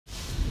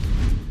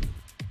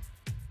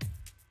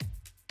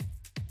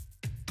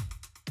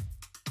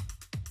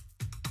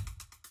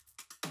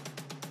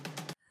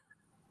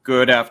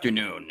Good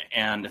afternoon,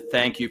 and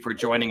thank you for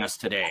joining us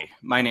today.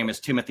 My name is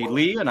Timothy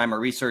Lee, and I'm a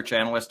research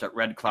analyst at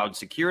Red Cloud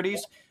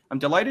Securities. I'm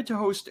delighted to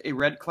host a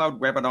Red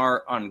Cloud webinar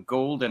on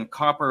gold and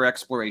copper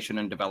exploration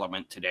and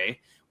development today.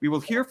 We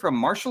will hear from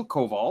Marshall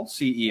Koval,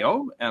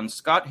 CEO, and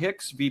Scott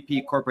Hicks,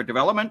 VP Corporate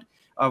Development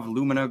of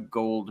Lumina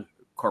Gold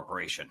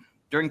Corporation.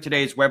 During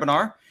today's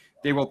webinar,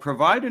 they will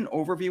provide an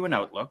overview and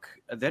outlook.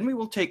 Then we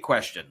will take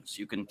questions.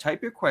 You can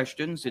type your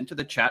questions into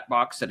the chat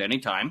box at any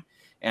time,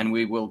 and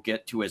we will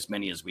get to as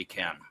many as we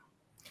can.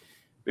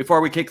 Before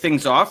we kick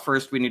things off,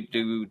 first we need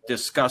to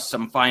discuss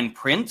some fine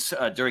print.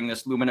 During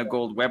this Lumina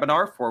Gold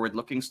webinar,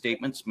 forward-looking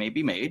statements may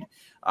be made.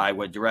 I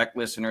would direct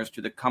listeners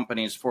to the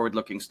company's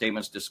forward-looking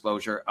statements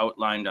disclosure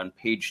outlined on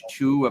page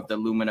 2 of the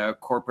Lumina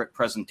corporate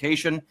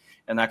presentation,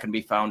 and that can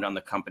be found on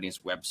the company's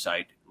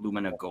website,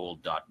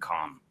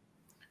 luminagold.com.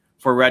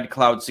 For Red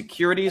Cloud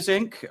Securities,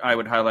 Inc., I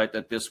would highlight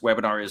that this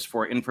webinar is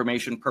for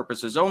information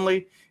purposes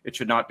only. It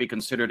should not be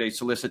considered a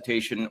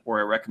solicitation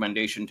or a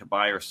recommendation to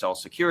buy or sell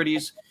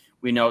securities.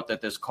 We note that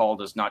this call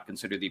does not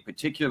consider the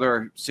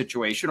particular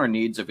situation or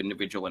needs of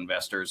individual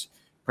investors.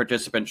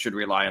 Participants should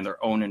rely on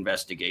their own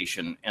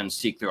investigation and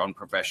seek their own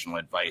professional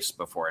advice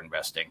before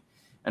investing.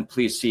 And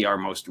please see our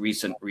most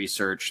recent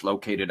research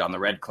located on the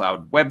Red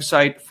Cloud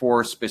website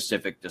for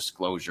specific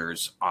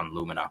disclosures on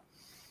Lumina.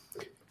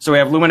 So we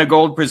have Lumina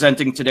Gold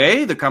presenting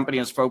today. The company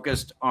is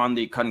focused on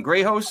the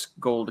Cangrejos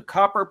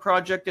gold-copper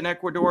project in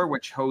Ecuador,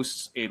 which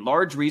hosts a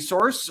large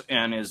resource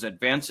and is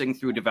advancing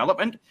through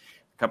development.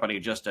 The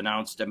company just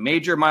announced a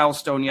major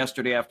milestone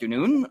yesterday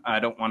afternoon. I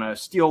don't want to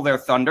steal their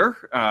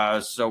thunder.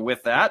 So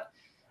with that,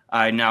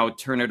 I now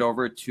turn it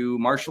over to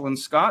Marshall and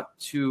Scott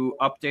to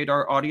update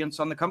our audience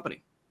on the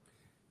company.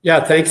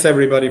 Yeah, thanks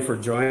everybody for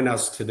joining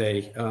us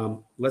today.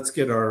 Let's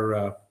get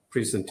our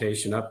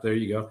presentation up. There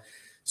you go.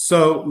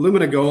 So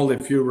Lumina Gold,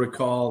 if you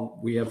recall,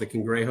 we have the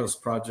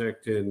Cangrejos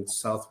project in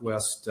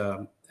southwest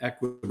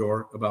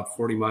Ecuador, about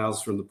 40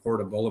 miles from the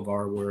port of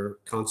Bolivar, where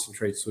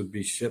concentrates would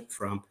be shipped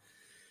from.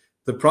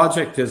 The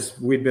project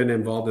we've been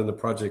involved in the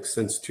project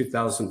since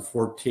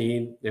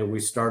 2014, and we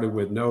started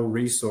with no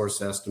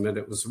resource estimate.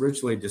 It was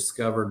originally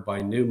discovered by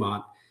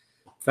Newmont.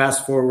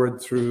 Fast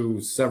forward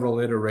through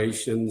several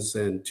iterations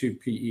and 2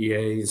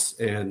 PEAs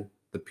and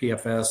the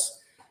PFS.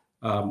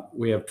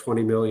 We have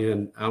 20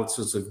 million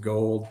ounces of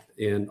gold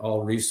in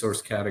all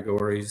resource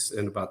categories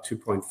and about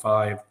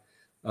 2.5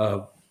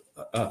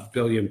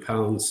 billion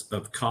pounds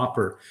of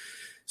copper.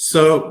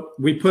 So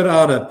we put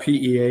out a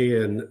PEA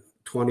in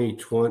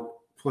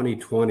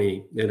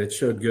 2020, and it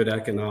showed good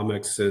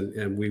economics,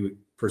 and we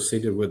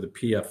proceeded with the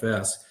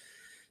PFS.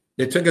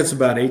 It took us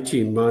about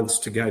 18 months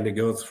to kind of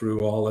go through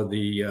all of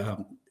the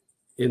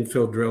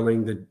infill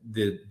drilling,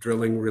 the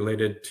drilling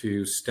related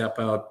to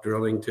step-out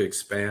drilling to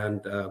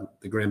expand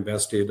the Gran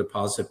Bestia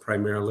deposit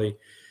primarily,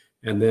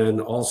 and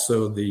then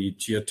also the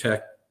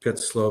geotech pit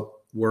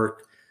slope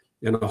work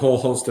and a whole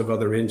host of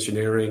other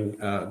engineering,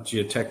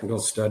 geotechnical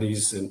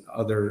studies and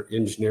other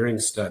engineering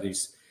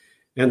studies.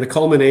 And the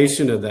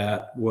culmination of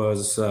that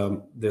was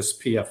this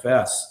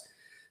PFS.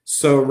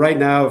 So right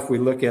now, if we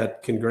look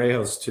at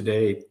Cangrejos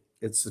today,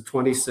 it's the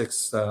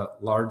 26th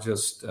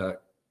largest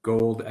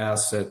gold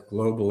asset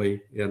globally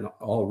in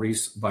all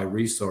by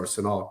resource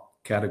in all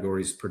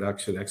categories: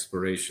 production,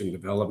 exploration,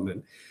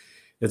 development.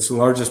 It's the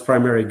largest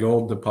primary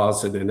gold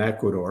deposit in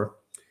Ecuador.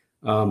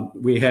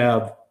 We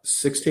have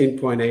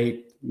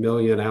 16.8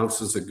 million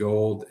ounces of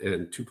gold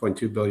and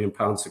 2.2 billion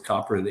pounds of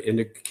copper in the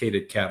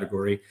indicated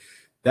category.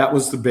 That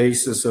was the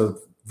basis of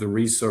the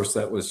resource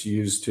that was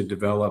used to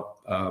develop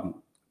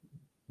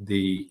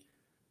the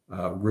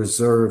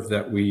reserve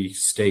that we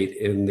state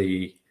in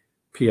the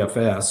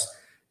PFS.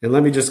 And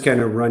let me just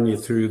kind of run you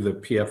through the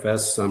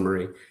PFS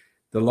summary.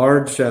 The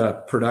large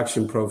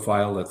production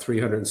profile of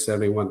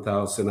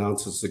 371,000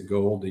 ounces of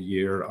gold a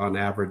year on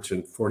average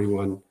and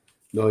 41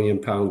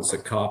 million pounds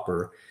of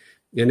copper.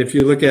 And if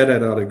you look at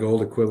it on a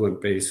gold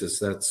equivalent basis,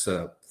 that's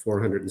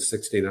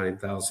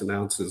 469,000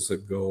 ounces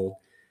of gold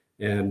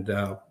and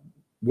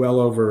well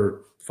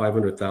over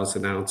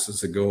 500,000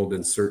 ounces of gold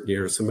in certain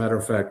years. As a matter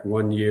of fact,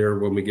 one year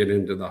when we get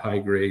into the high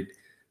grade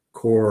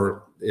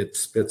core, it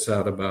spits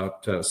out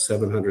about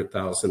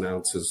 700,000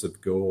 ounces of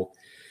gold.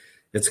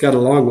 It's got a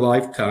long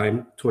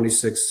lifetime,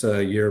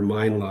 26-year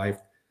mine life,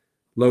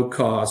 low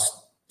cost,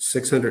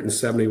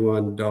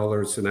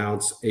 $671 an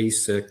ounce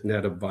AISC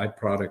net of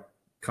byproduct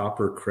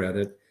copper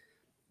credit.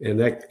 And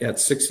that at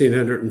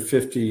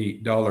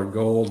 $1,650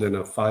 gold and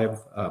a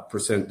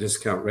 5%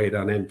 discount rate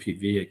on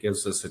NPV, it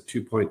gives us a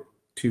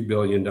 $2.2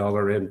 billion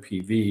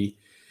NPV.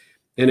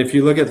 And if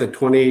you look at the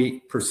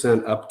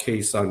 20%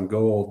 upcase on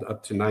gold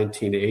up to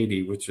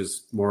 1980, which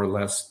is more or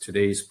less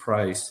today's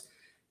price,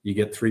 you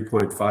get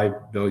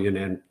 3.5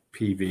 billion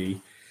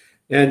NPV.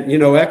 And, you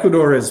know,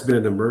 Ecuador has been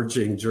an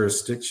emerging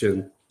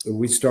jurisdiction.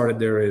 We started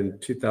there in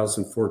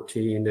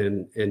 2014,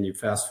 and you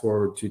fast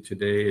forward to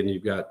today, and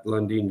you've got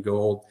Lundin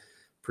Gold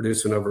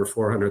producing over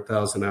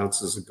 400,000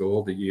 ounces of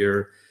gold a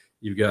year.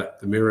 You've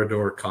got the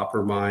Mirador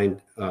copper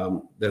mine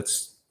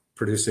that's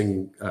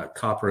producing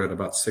copper at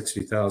about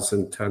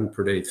 60,000 ton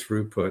per day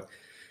throughput.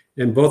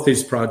 And both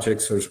these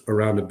projects are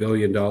around $1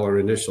 billion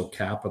initial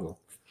capital.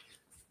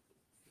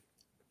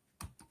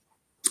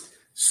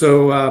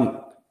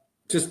 So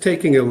just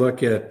taking a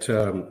look at,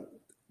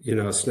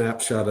 a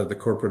snapshot of the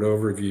corporate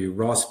overview.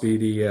 Ross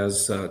Beatty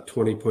has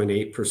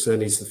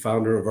 20.8%. He's the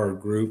founder of our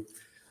group,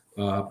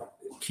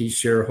 key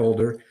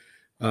shareholder.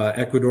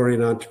 Ecuadorian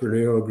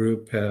Entrepreneurial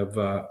Group have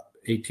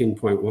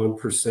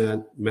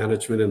 18.1%,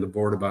 management and the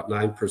board about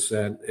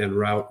 9%, and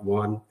Route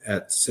 1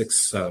 at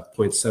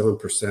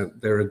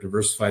 6.7%. They're a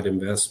diversified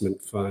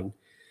investment fund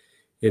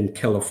in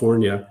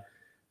California.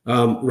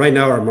 Right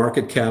now, our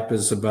market cap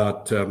is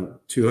about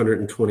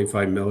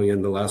 225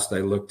 million. The last I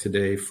looked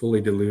today, fully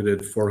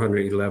diluted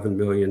 411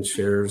 million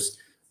shares,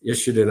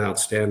 issued and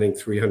outstanding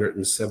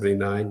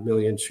 379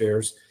 million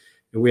shares.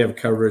 And we have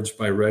coverage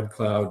by Red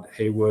Cloud,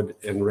 Haywood,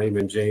 and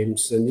Raymond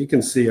James. And you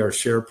can see our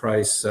share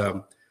price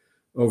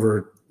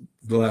over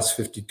the last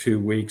 52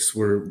 weeks.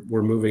 We're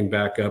moving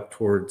back up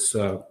towards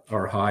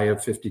our high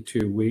of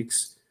 52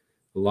 weeks.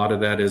 A lot of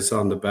that is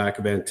on the back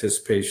of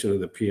anticipation of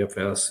the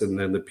PFS and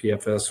then the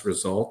PFS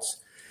results.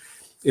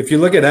 If you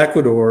look at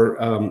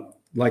Ecuador,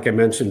 like I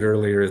mentioned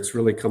earlier, it's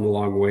really come a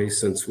long way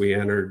since we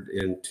entered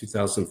in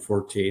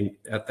 2014.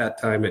 At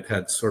that time, it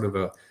had sort of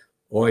a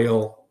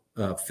oil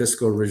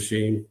fiscal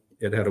regime.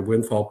 It had a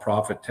windfall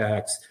profit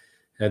tax,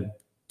 had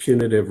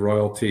punitive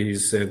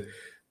royalties, and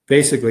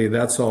basically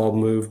that's all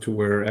moved to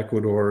where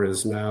Ecuador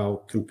is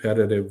now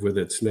competitive with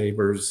its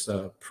neighbors,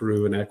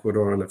 Peru and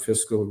Ecuador on a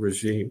fiscal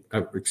regime,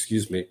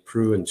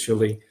 Peru and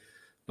Chile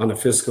on a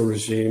fiscal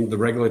regime. The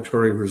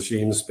regulatory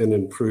regime's been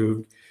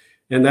improved,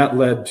 and that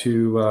led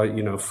to,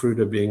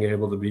 Fruta being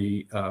able to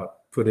be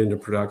put into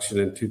production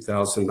in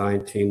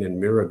 2019 in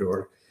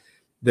Mirador.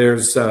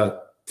 There's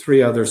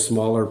 3 other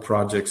smaller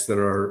projects that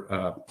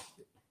are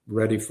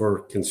ready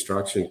for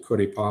construction: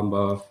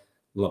 Curipamba,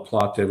 La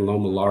Plata, and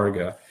Loma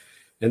Larga.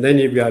 And then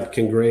you've got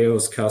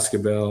Cangrejos,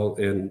 Cascabel,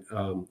 and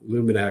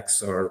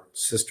Luminex, our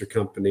sister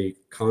company,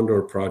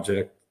 Condor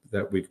project,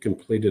 that we've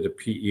completed a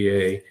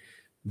PEA.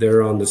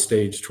 They're on the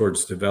stage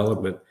towards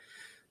development.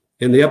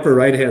 In the upper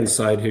right-hand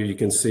side here, you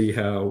can see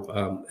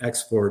how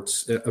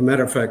exports. A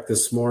matter of fact,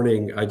 this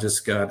morning, I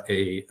just got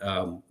a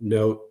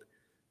note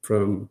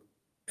from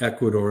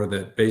Ecuador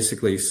that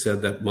basically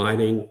said that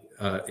mining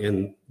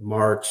in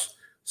March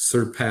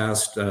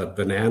surpassed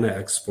banana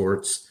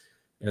exports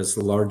as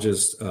the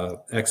largest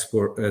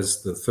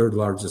as the 3rd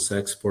largest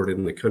export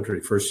in the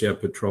country. First you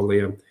have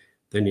petroleum,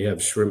 then you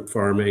have shrimp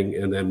farming,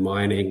 and then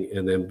mining,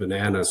 and then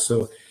bananas.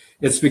 So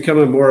it's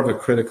becoming more of a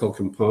critical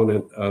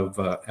component of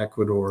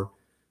Ecuador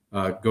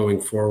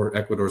going forward,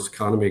 Ecuador's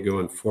economy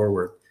going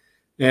forward.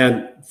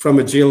 And from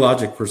a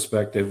geologic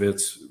perspective,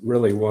 it's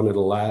really one of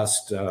the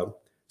last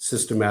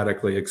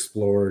systematically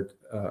explored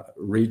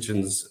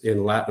regions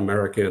in Latin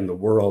America and the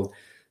world.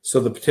 So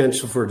the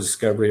potential for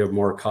discovery of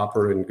more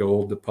copper and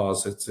gold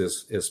deposits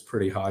is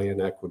pretty high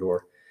in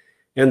Ecuador.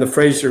 And the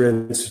Fraser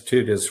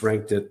Institute is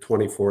ranked at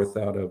 24th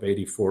out of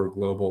 84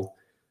 global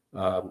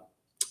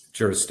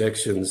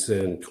jurisdictions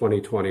in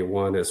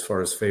 2021 as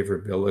far as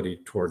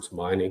favorability towards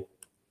mining.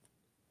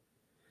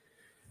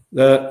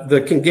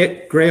 The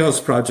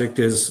Cangrejos project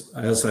is,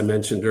 as I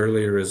mentioned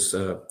earlier, is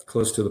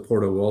close to the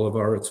Port of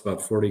Bolivar. It's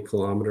about 40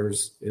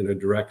 kilometers in a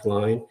direct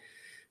line.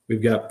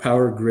 We've got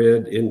power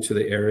grid into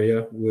the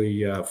area.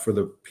 For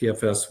the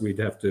PFS, we'd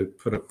have to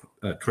put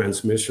a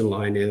transmission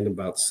line in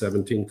about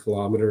 17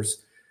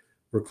 kilometers.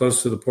 We're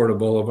close to the Port of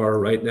Bolivar.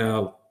 Right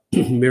now,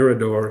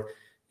 Mirador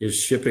is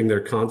shipping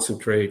their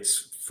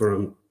concentrates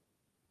from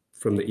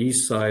the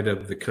east side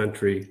of the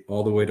country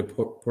all the way to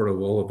Port of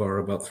Bolivar,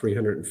 about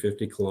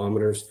 350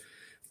 kilometers.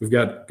 We've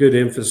got good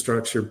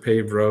infrastructure,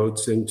 paved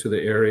roads into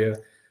the area.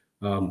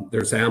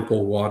 There's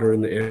ample water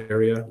in the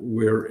area.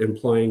 We're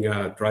employing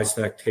dry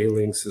stack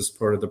tailings as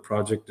part of the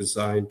project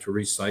design to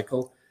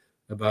recycle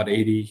about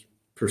 80%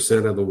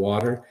 of the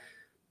water.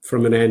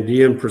 From an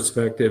Andean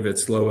perspective,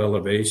 it's low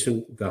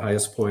elevation. The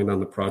highest point on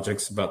the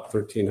project's about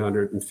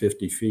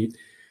 1,350 feet.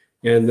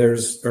 And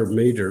there's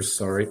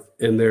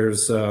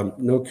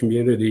no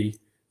community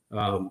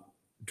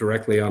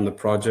directly on the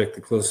project.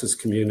 The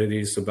closest community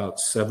is about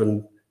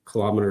 7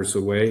 kilometers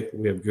away.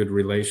 We have good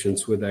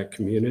relations with that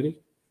community.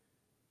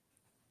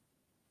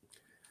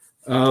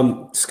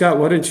 Scott,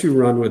 why don't you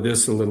run with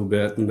this a little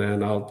bit, and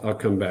then I'll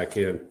come back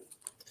in.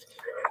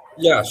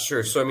 Yeah,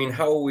 sure. So, I mean,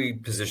 how we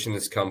position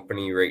this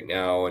company right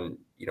now, and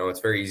it's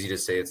very easy to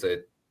say it's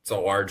a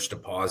large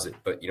deposit,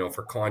 but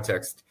for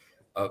context,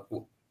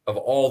 of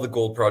all the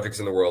gold projects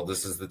in the world,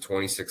 this is the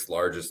 26th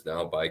largest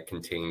now by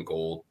contained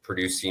gold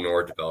producing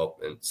or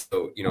development.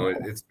 So,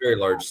 it's very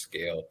large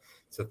scale.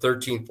 It's the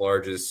 13th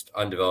largest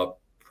undeveloped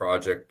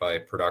project by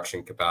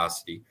production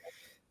capacity.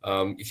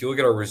 If you look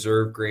at our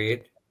reserve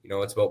grade,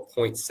 it's about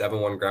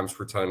 0.71 grams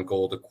per ton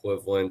gold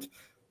equivalent,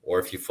 or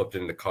if you flipped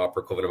it into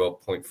copper equivalent,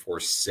 about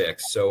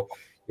 0.46. So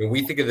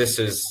we think of this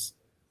as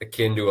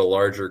akin to a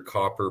larger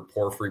copper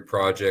porphyry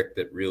project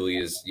that really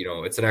is,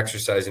 it's an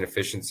exercise in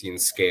efficiency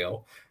and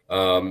scale.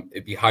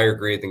 It'd be higher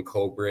grade than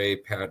Cobre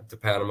to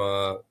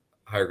Panama,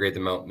 higher grade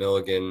than Mount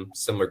Milligan,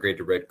 similar grade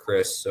to Red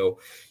Chris. So,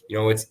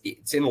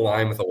 it's in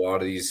line with a lot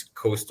of these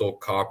coastal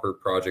copper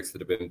projects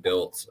that have been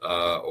built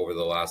over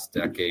the last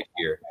decade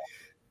here.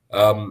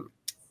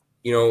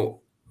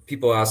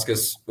 People ask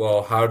us,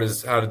 well, how do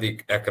the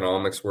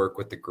economics work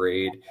with the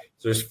grade?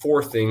 So there's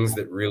 4 things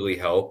that really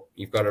help.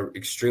 You've got an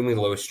extremely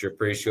low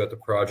strip ratio at the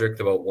project,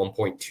 about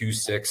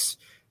 1.26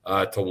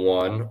 to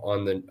 1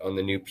 on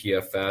the new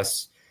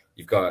PFS.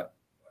 You've got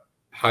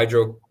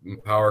hydro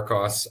power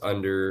costs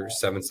under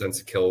 7 cents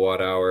a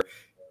kilowatt hour.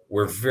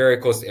 We're very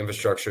close to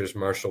infrastructure, as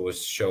Marshall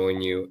was showing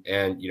you,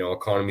 and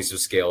economies of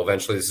scale.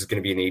 Eventually, this is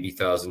going to be an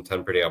 80,000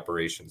 ton per day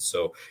operation.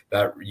 So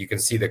that you can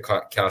see the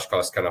cash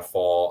costs kind of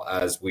fall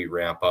as we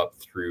ramp up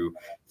through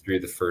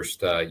the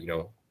first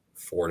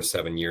 4 to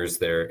 7 years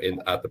there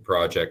at the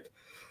project.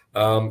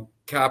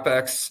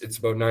 CapEx, it's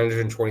about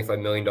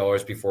 $925 million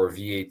before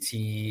VAT.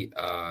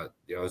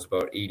 It's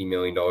about $80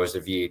 million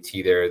of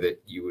VAT there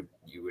that you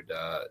would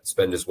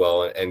spend as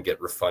well and get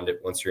refunded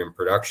once you're in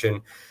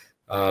production.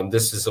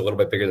 This is a little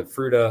bit bigger than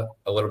Fruta,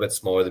 a little bit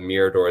smaller than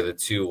Mirador, the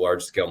 2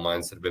 large-scale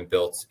mines that have been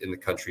built in the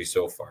country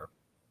so far.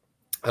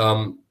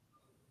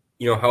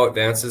 How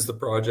advances the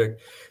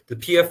project? The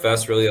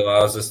PFS really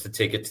allows us to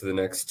take it to the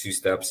next 2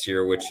 steps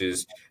here, which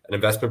is an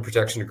investment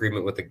protection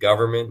agreement with the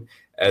government,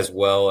 as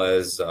well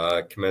as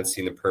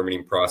commencing the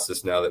permitting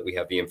process now that we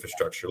have the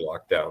infrastructure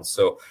locked down.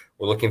 So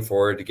we're looking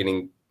forward to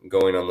getting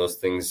going on those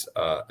things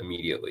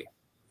immediately.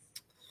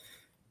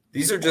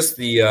 These are just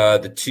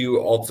the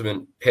 2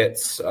 ultimate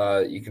pits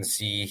you can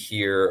see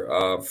here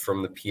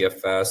from the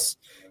PFS.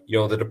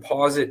 The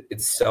deposit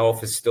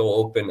itself is still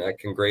open at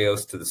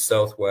Cangrejos to the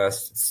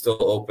southwest. It's still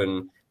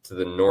open to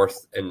the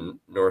north and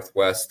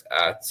northwest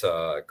at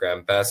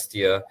Gran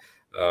Bestia.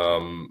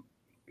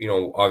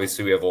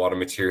 Obviously we have a lot of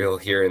material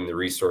here in the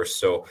resource.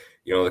 So,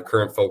 the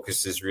current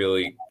focus is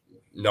really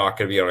not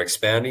going to be on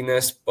expanding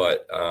this,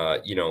 but,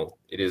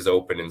 it is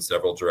open in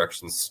several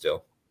directions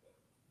still.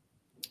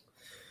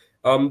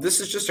 This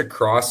is just a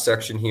cross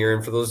section here.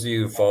 And for those of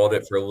you who followed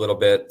it for a little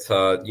bit,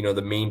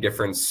 the main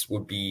difference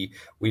would be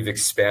we've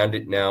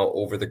expanded now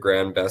over the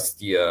Gran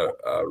Bestia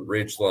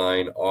ridge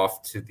line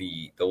off to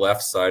the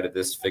left side of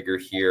this figure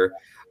here.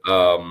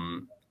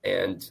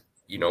 And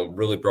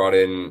really brought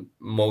in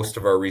most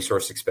of our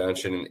resource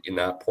expansion in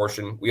that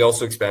portion. We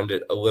also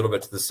expanded a little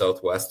bit to the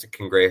southwest to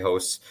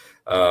Cangrejos.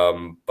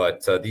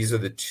 But these are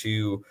the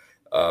 2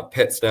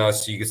 pits now.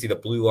 So you can see the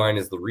blue line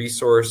is the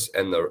resource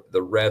and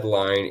the red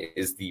line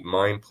is the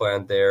mine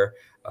plan there.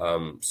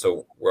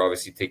 So we're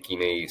obviously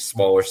taking a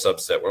smaller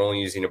subset. We're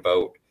only using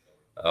about,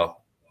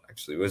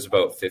 actually it was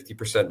about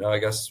 50% now, I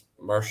guess,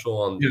 Marshall,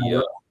 on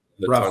the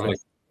roughly.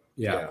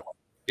 Yeah.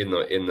 In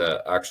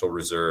the actual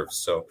reserves.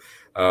 So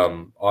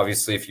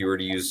obviously if you were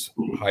to use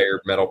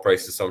higher metal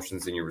price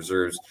assumptions in your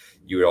reserves,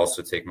 you would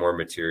also take more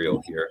material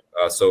here.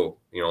 So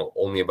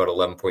only about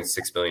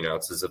 11.6 million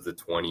ounces of the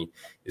 20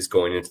 is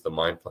going into the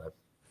mine plan.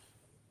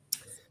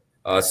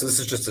 So this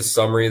is just a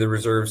summary of the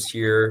reserves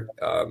here.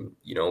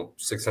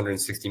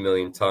 660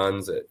 million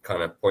tons at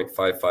kind of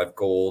 0.55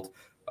 gold,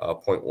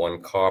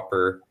 0.1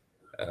 copper,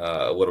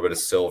 a little bit of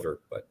silver,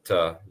 but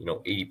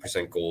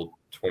 80% gold,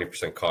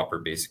 20% copper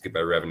basically by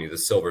revenue. The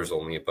silver is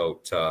only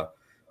about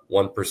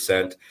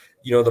 1%.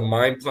 The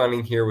mine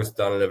planning here was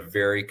done at a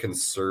very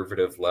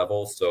conservative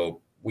level.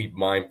 So we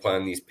mine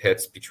plan these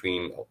pits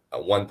between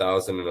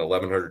 $1,000 and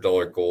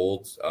 $1,100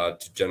 gold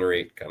to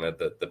generate kind of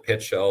the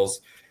pit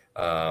shells.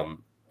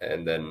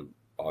 And then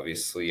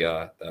obviously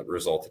that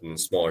resulted in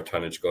smaller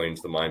tonnage going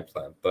into the mine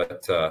plan.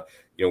 But,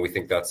 we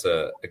think that's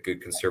a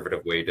good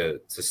conservative way to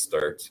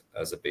start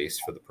as a base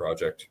for the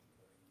project.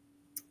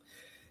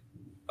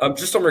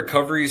 Just on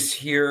recoveries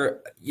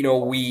here,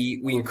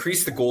 we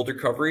increased the gold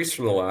recoveries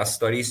from the last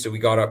study. So we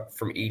got up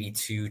from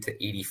 82 to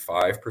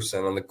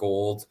 85% on the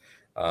gold.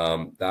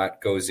 That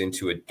goes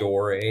into a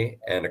doré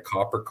and a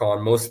copper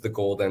con. Most of the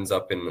gold ends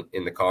up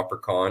in the copper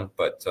con,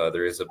 but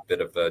there is a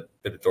bit of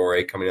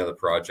doré coming out of the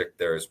project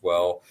there as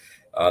well.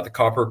 The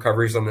copper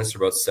recoveries on this are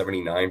about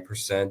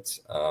 79%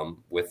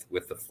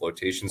 with the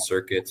flotation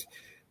circuit.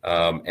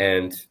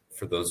 And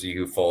for those of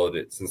you who followed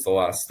it since the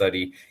last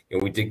study,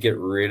 we did get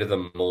rid of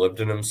the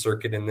molybdenum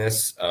circuit in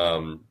this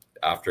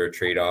after a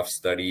trade-off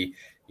study.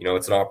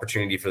 It's an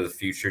opportunity for the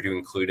future to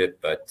include it,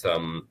 but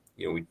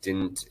we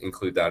didn't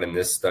include that in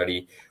this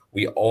study.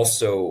 We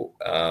also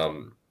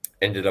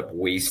ended up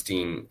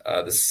wasting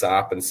the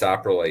sap and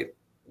saprolite,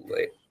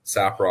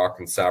 sap rock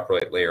and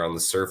saprolite layer on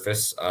the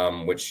surface,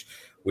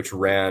 which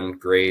ran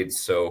grades.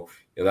 So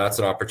that's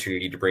an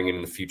opportunity to bring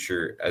in the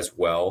future as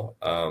well.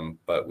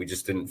 But we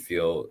just didn't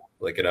feel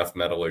like enough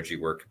metallurgy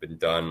work had been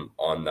done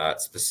on that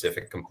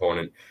specific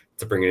component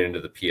to bring it into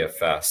the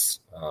PFS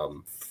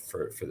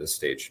for this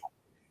stage.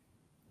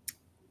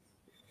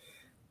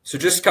 So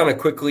just kind of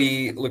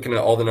quickly looking at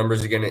all the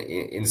numbers again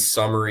in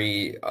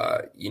summary,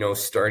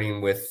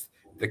 starting with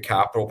the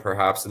capital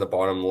perhaps in the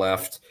bottom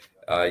left,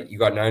 you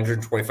got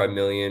 $925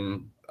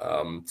 million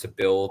to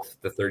build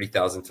the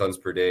 30,000 tons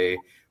per day.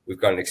 We've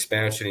got an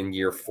expansion in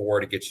year 4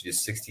 to get you to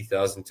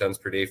 60,000 tons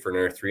per day for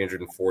another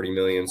 340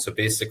 million. So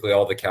basically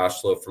all the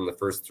cash flow from the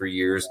first 3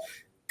 years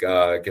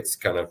gets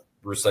kind of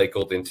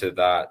recycled into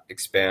that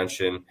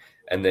expansion.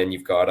 And then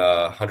you've got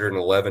a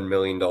 $111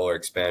 million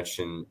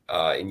expansion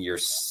in year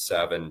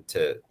 7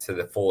 to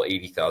the full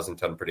 80,000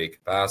 ton per day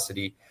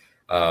capacity.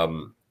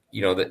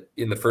 That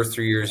in the first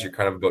 3 years, you're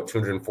kind of about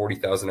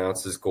 240,000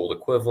 ounces gold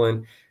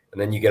equivalent.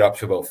 And then you get up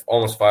to about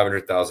almost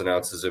 500,000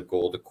 ounces of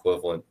gold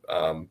equivalent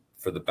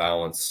for the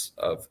balance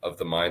of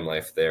the mine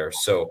life there.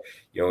 So,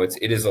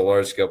 it is a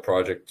large scale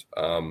project.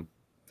 And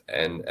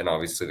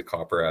obviously the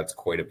copper adds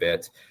quite a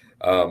bit.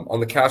 On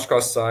the cash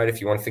cost side,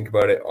 if you want to think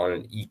about it on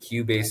an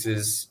EQ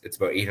basis, it's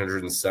about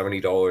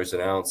 $870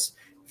 an ounce.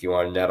 If you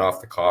want to net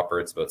off the copper,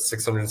 it's about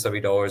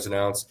 $670 an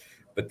ounce.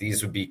 But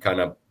these would be kind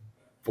of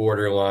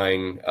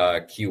borderline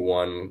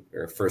Q1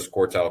 or first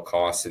quartile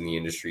costs in the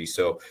industry.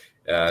 So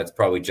it's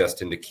probably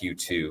just into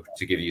Q2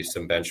 to give you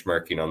some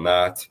benchmarking on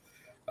that.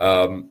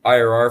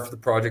 IRR for the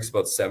project is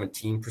about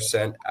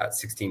 17% at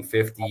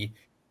 $1,650.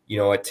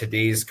 At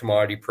today's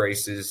commodity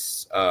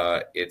prices,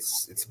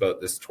 it's about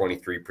this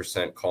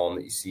 23% column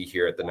that you see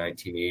here at the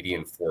 1980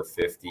 and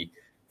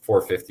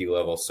 450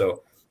 level.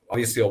 So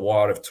obviously a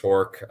lot of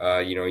torque.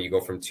 You go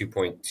from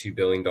 $2.2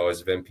 billion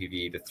of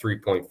NPV to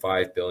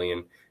 $3.5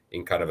 billion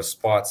in kind of a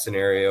spot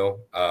scenario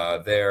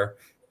there.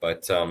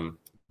 But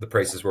the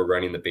prices we're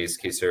running the base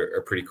case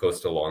are pretty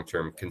close to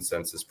long-term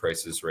consensus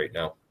prices right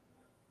now.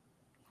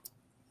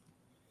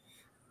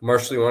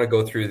 Marshall, you want to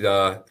go through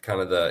the kind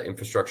of the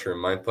infrastructure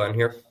and mine plan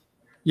here?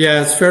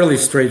 Yeah, it's fairly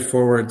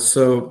straightforward.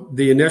 So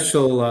the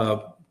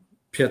initial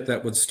pit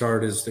that would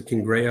start is the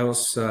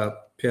Cangrejos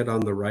pit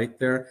on the right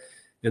there.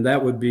 And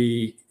that would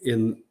be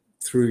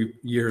through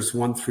years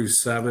 1 through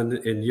 7.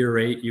 In year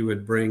 8, you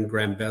would bring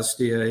Gran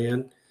Bestia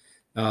in.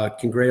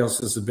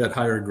 Cangrejos is a bit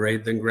higher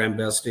grade than Gran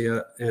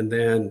Bestia. And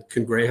then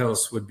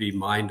Cangrejos would be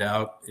mined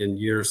out in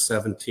year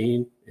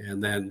 17.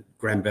 And then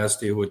Gran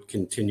Bestia would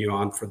continue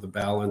on for the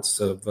balance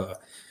of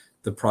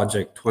the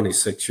project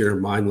 26-year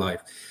mine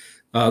life.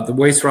 The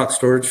waste rock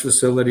storage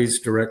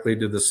facilities directly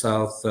to the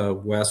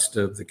southwest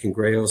of the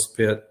Cangrejos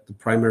pit. The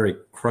primary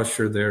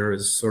crusher there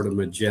is sort of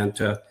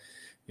magenta,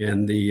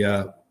 and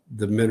the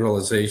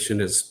mineralization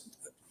is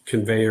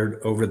conveyed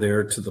over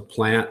there to the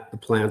plant. The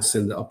plant's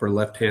in the upper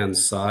left-hand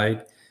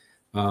side.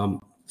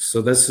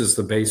 So this is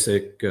the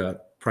basic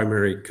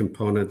primary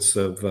components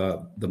of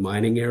the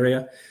mining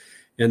area.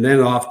 And then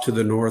off to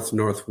the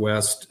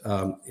northwest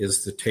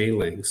is the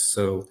tailings.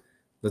 So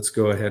let's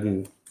go ahead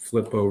and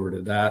flip over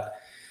to that.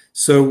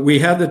 So we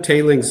had the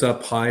tailings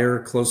up higher,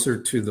 closer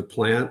to the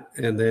plant,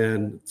 and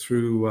then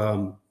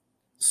through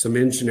some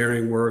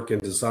engineering work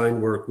and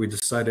design work, we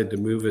decided to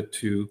move it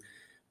to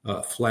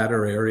a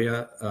flatter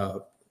area,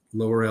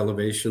 lower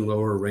elevation,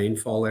 lower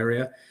rainfall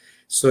area.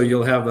 So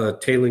you'll have a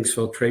tailings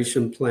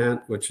filtration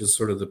plant, which is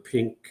sort of the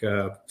pink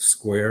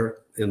square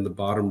in the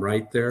bottom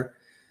right there.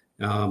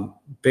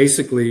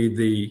 Basically,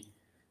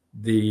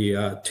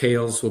 the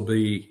tails will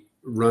be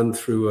run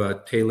through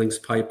a tailings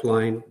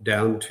pipeline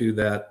down to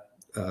that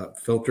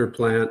filter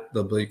plant.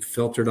 They'll be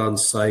filtered on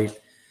site.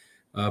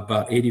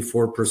 About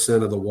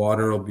 84% of the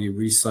water will be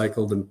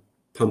recycled and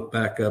pumped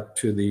back up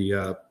to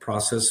the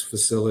process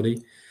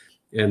facility.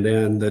 And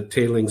then the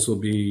tailings will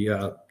be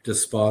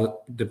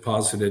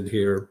deposited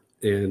here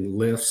in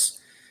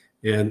lifts.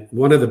 And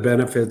one of the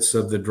benefits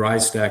of the dry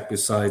stack,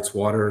 besides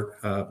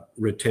water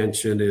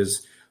retention,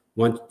 is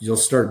you'll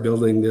start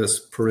building this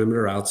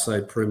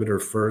outside perimeter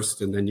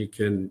first, and then you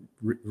can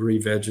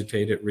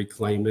revegetate it,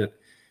 reclaim it,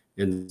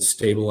 and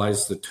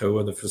stabilize the toe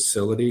of the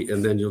facility.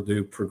 And then you'll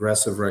do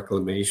progressive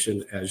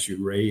reclamation as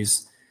you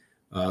raise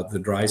the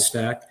dry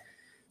stack.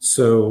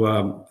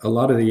 So a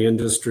lot of the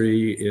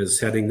industry is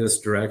heading this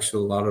direction.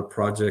 A lot of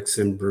projects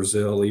in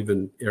Brazil,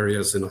 even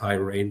areas in high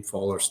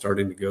rainfall, are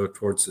starting to go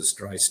towards this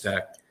dry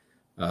stack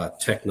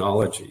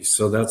technology.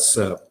 So that's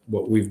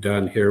what we've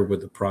done here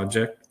with the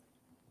project.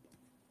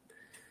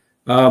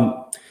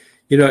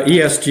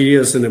 ESG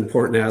is an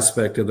important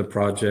aspect of the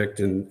project,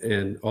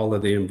 and all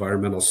of the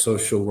environmental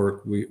social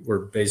work we're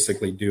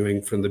basically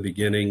doing from the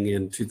beginning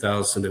in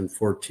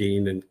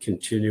 2014 and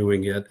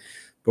continuing it.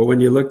 But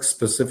when you look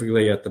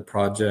specifically at the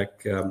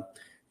project and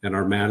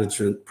our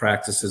management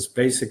practices,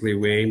 basically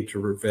we aim to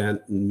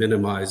prevent and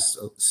minimize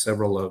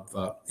several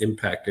of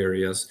impact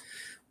areas.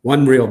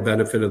 One real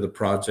benefit of the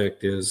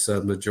project is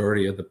a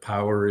majority of the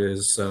power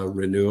is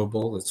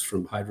renewable. It's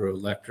from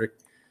hydroelectric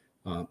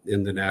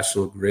in the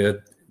national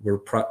grid.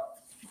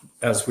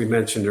 As we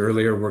mentioned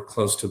earlier, we're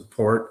close to the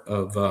port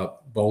of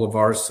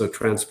Bolivar, so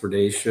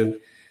transportation,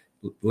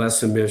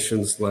 less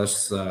emissions,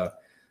 less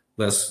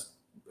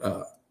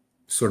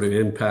sort of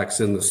impacts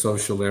in the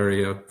social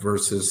area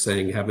versus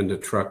having to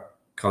truck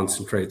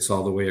concentrates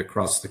all the way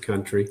across the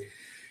country.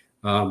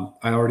 I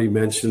already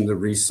mentioned the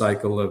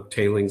recycle of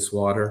tailings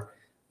water.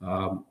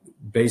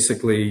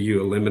 Basically,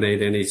 you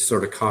eliminate any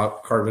sort of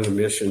carbon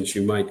emissions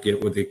you might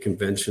get with the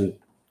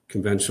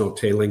conventional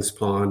tailings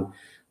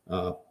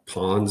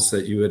ponds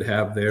that you would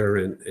have there,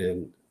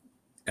 and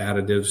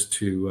additives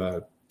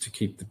to to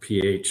keep the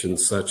pH and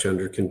such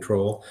under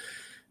control.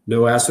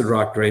 No acid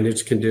rock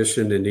drainage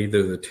condition in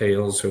either the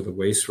tails or the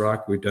waste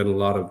rock. We've done a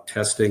lot of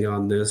testing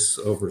on this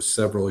over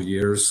several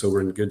years, so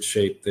we're in good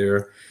shape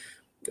there.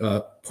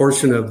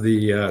 Portion of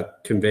the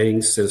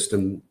conveying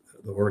system,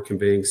 the ore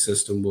conveying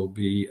system, will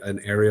be an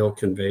aerial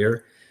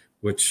conveyor,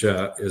 which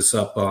is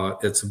up on,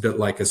 it's a bit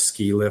like a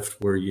ski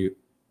lift where you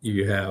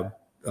have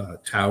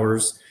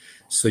towers.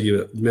 So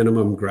you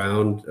minimum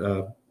ground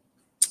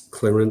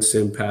clearance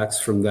impacts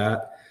from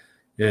that.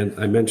 And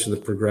I mentioned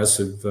the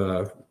progressive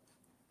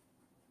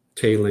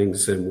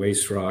tailings and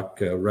waste rock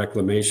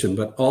reclamation,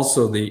 but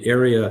also the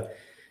area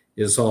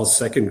is all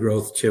second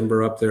growth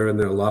timber up there, and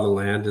there a lot of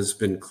land has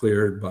been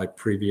cleared by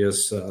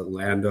previous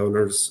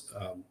landowners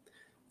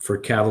for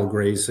cattle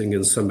grazing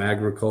and some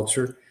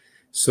agriculture.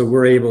 So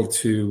we're able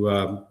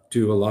to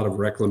do a lot of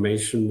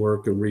reclamation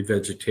work and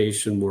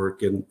revegetation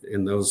work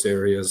in those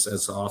areas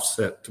as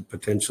offset to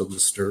potential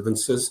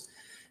disturbances.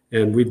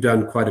 And we've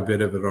done quite a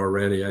bit of it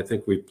already. I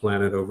think we've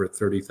planted over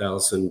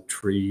 30,000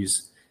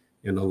 trees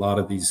in a lot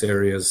of these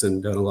areas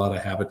and done a lot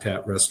of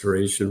habitat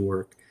restoration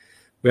work.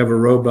 We have a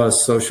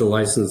robust social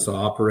license to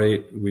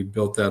operate. We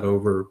built that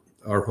over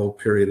our whole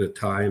period of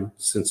time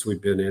since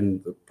we've been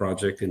in the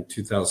project in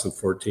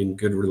 2014,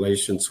 good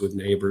relations with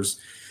neighbors.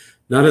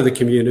 None of the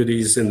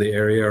communities in the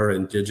area are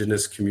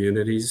indigenous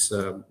communities.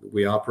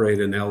 We operate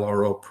in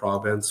LRO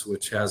province,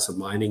 which has a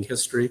mining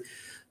history,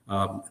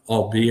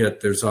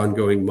 albeit there's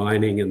ongoing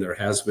mining and there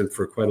has been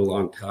for quite a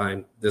long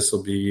time. This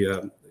will be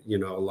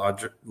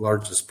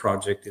largest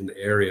project in the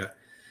area.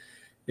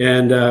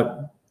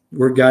 And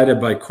we're guided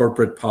by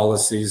corporate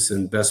policies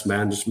and best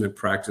management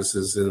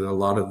practices, and a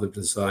lot of the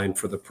design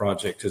for the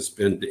project has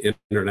been the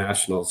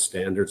international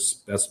standards,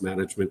 best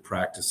management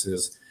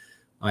practices,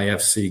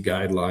 IFC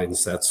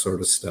guidelines, that sort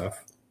of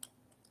stuff.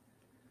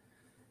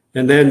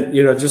 And then,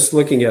 just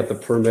looking at the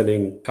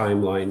permitting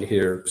timeline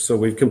here. So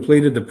we've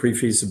completed the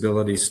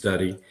pre-feasibility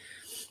study.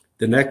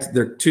 There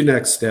are two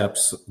next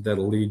steps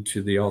that'll lead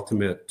to the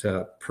ultimate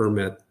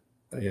permit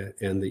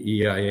and the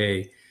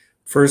EIA.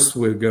 First,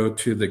 we'll go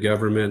to the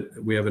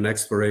government. We have an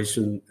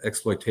exploitation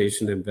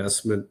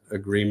investment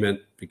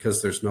agreement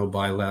because there's no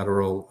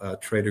bilateral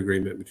trade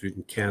agreement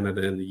between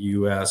Canada and the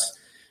US.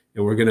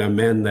 And we're going to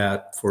amend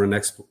that for an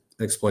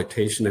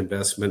exploitation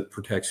investment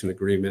protection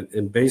agreement.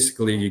 And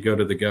basically, you go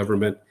to the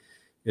government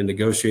and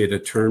negotiate a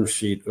term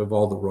sheet of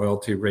all the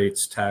royalty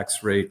rates,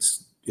 tax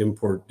rates,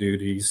 import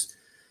duties,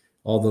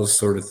 all those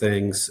sort of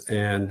things.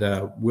 And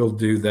we'll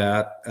do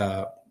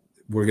that.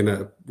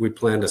 We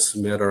plan to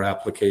submit our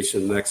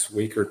application next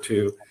week or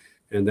two.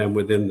 And then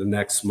within the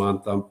next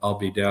month, I'll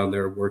be down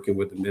there working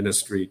with the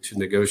ministry to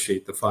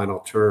negotiate the final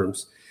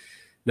terms.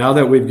 Now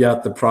that we've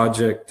got the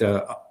project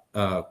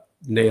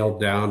nailed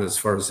down as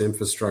far as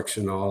infrastructure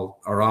and all,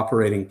 our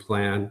operating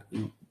plan,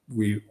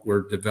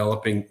 we'll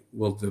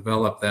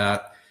develop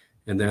that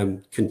and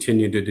then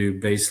continue to do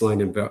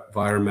baseline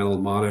environmental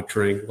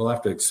monitoring. We'll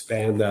have to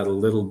expand that a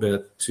little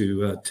bit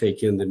to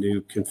take in the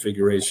new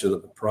configuration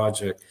of the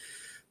project.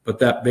 But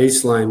that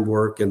baseline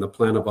work and the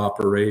plan of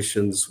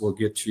operations will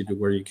get you to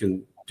where you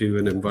can do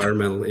an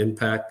environmental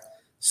impact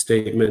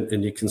statement,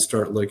 and you can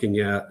start looking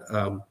at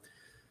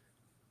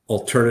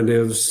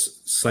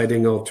alternatives,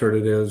 siting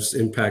alternatives,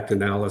 impact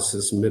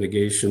analysis,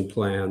 mitigation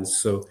plans.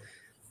 So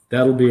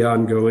that'll be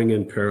ongoing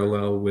in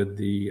parallel with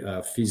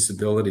the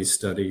feasibility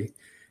study.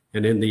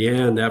 And in the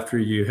end, after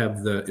you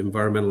have the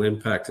environmental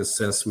impact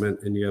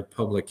assessment and you have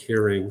public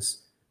hearings,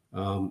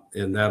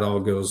 and that all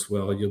goes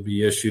well, you'll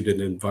be issued an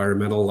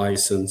environmental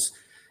license.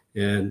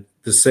 And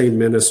the same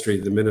ministry,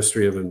 the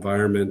Ministry of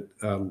Environment,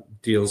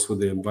 deals with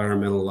the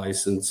environmental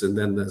license. And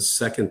then the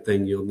second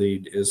thing you'll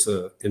need is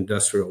an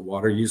industrial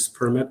water use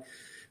permit.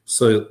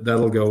 So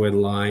that'll go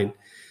in line.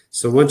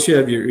 So once you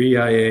have your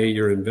EIA,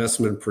 your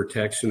investment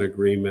protection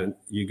agreement,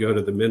 you go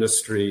to the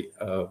Ministry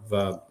of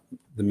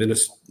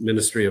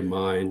Ministry of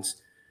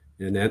Mines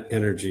and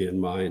Energy and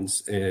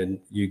Mines, and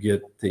you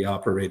get the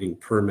operating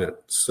permit.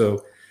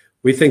 So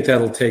we think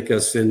that'll take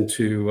us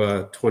into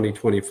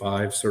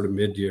 2025, sort of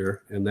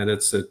mid-year, and then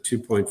it's a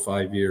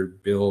 2.5-year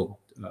build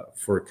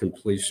for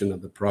completion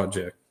of the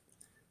project.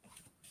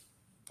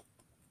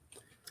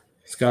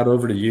 Scott,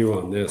 over to you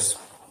on this.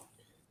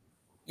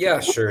 Yeah,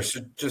 sure.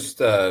 So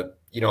just a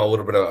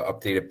little bit of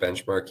updated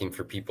benchmarking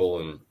for people,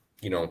 and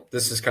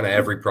this is kind of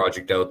every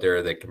project out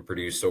there that can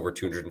produce over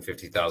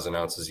 250,000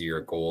 ounces a year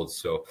of gold.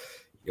 So,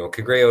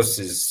 Cangrejos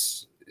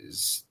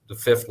is the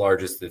fifth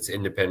largest that's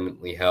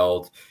independently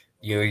held.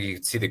 You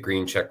can see the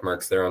green check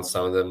marks there on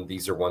some of them.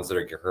 These are ones that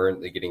are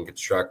currently getting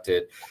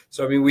constructed.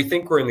 So, we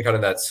think we're in kind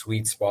of that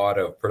sweet spot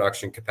of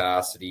production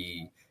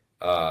capacity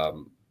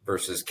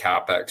versus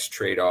CapEx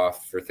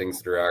trade-off for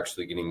things that are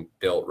actually getting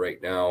built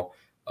right now.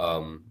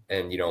 And,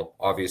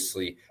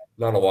 obviously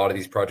not a lot of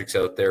these projects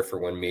out there for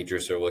when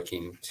majors are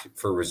looking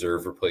for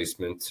reserve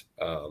replacement,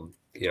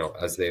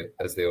 as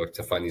they look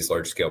to find these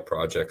large scale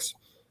projects.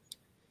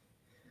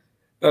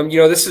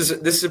 This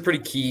is a pretty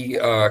key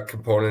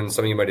component.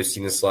 Some of you might have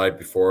seen this slide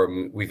before.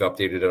 We've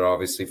updated it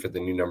obviously for the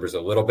new numbers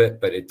a little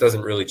bit, but it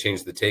doesn't really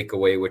change the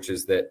takeaway, which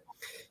is that,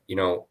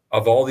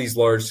 of all these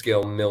large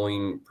scale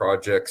milling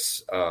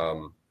projects,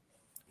 and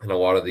a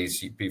lot of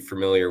these you'd be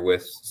familiar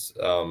with,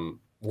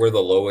 we're the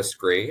lowest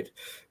grade.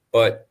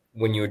 But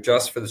when you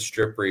adjust for the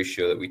strip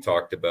ratio that we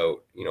talked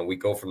about, we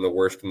go from the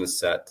worst in the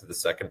set to the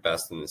second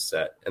best in the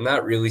set. And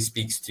that really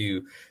speaks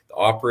to the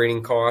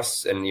operating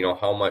costs and,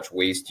 how much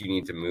waste you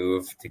need to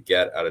move to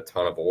get at a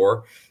ton of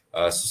ore.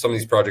 So some of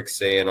these projects,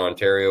 say in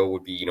Ontario,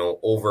 would be,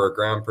 over a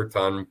gram per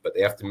ton, but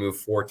they have to move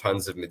 4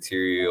 tons of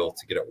material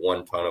to get at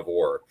 1 ton of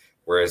ore.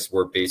 Whereas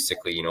we're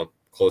basically,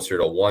 closer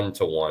to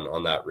 1-to-1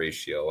 on that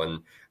ratio.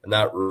 And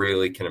that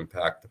really can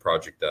impact the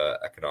project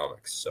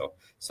economics. So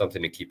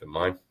something to keep in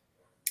mind.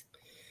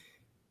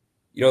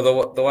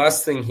 The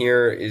last thing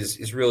here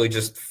is really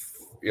just,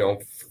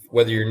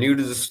 whether you're new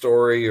to the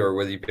story or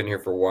whether you've been here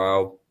for a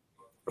while,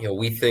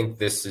 we think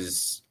this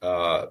is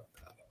a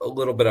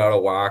little bit out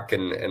of whack.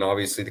 And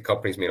obviously the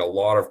company's made a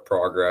lot of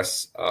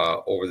progress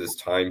over this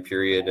time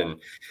period. And,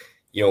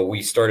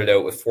 we started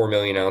out with 4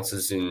 million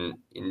ounces in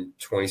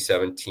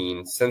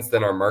 2017. Since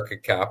then, our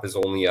market cap is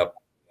only up,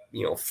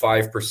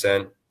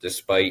 5%,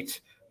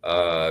 despite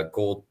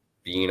gold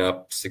being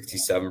up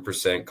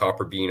 67%,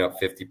 copper being up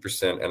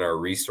 50%, and our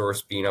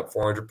resource being up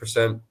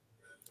 400%.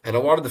 And a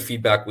lot of the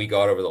feedback we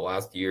got over the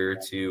last year or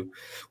two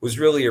was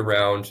really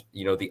around,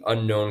 the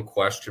unknown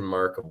question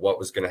mark of what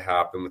was going to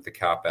happen with the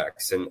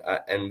CapEx.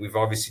 And we've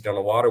obviously done a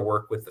lot of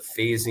work with the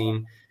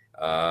phasing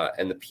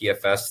and the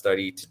PFS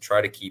study to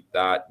try to keep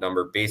that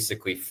number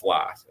basically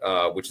flat,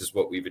 which is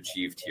what we've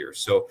achieved here.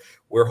 So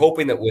we're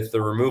hoping that with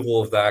the removal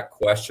of that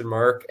question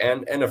mark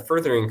and a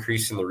further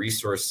increase in the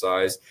resource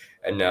size,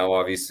 and now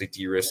obviously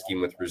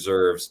de-risking with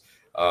reserves,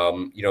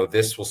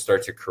 this will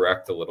start to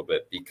correct a little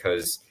bit,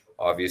 because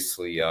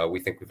obviously we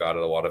think we've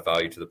added a lot of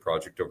value to the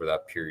project over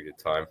that period of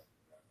time.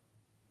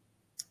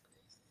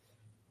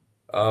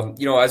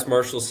 As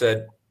Marshall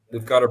said,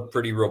 we've got a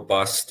pretty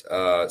robust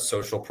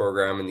social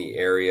program in the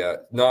area.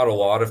 Not a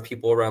lot of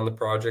people around the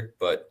project,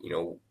 but,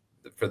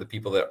 for the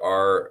people that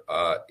are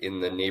in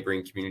the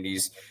neighboring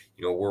communities,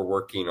 we're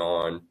working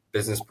on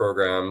business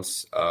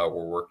programs.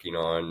 We're working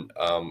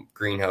on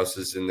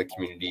greenhouses in the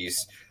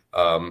communities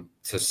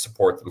to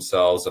support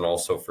themselves and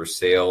also for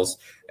sales.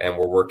 And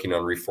we're working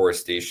on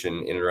reforestation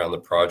in and around the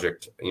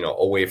project,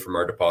 away from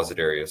our deposit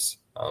areas.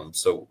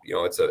 So,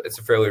 it's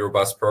a fairly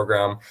robust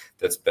program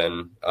that's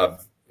been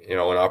in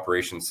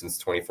operation since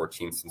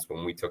 2014, since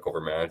when we took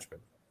over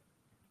management.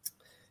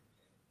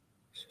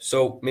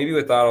 So maybe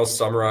with that, I'll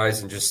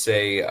summarize and just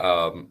say,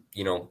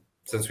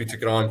 since we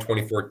took it on in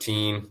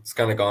 2014, it's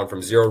kind of gone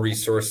from zero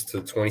resource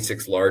to the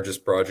 26th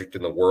largest project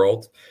in the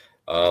world.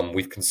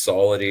 We've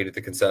consolidated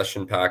the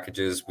concession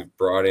packages. We've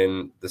brought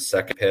in the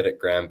second pit at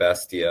Grand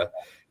Bestia.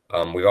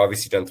 We've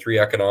obviously done 3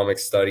 economic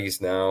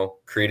studies now,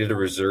 created a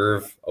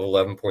reserve of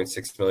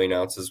 11.6 million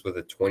ounces with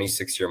a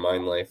 26-year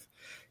mine life.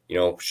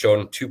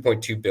 Shown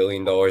 $2.2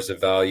 billion of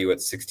value at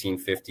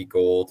 $1,650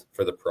 gold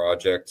for the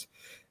project.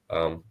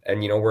 And,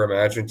 we're a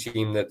management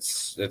team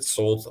that's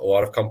sold a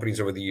lot of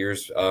companies over the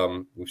years.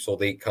 We've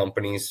sold 8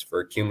 companies for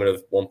a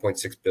cumulative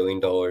 $1.6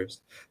 billion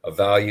of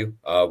value.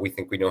 We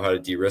think we know how to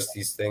de-risk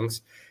these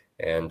things,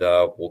 and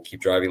we'll keep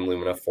driving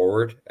Lumina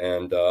forward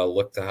and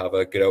look to have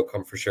a good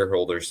outcome for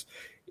shareholders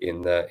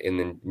in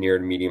the near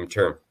and medium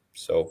term.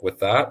 So with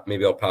that,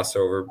 maybe I'll pass it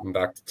over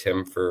back to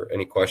Tim for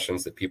any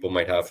questions that people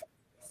might have.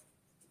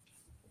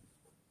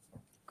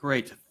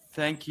 Great.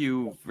 Thank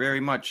you very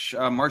much,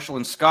 Marshall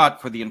and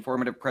Scott, for the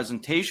informative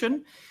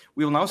presentation.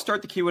 We will now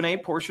start the Q&A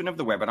portion of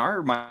the webinar. A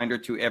reminder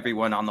to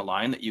everyone on the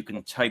line that you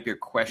can type your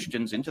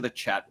questions into the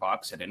chat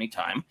box at any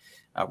time.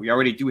 We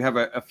already do have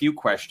a few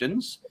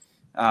questions.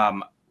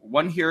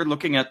 One here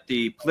looking at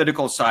the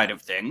political side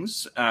of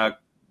things.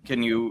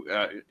 Can you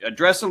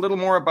address a little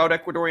more about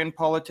Ecuadorian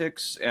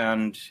politics,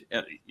 and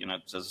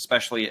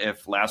especially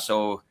if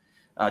Lasso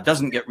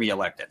doesn't get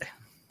reelected?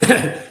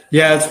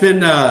 Yeah,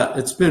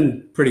 it's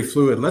been pretty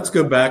fluid. Let's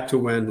go back to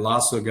when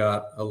Lasso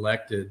got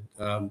elected.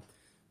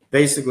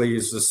 Basically,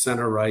 he's the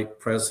center-right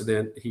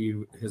president.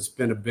 He has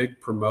been a big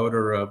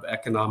promoter of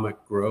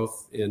economic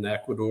growth in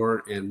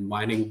Ecuador, and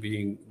mining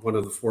being one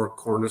of the 4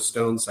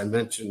 cornerstones. I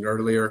mentioned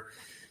earlier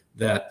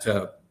that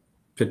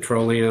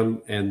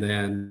petroleum, and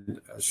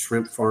then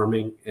shrimp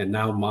farming, and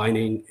now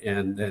mining,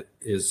 and that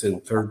is in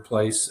 3rd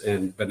place,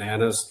 and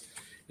bananas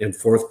in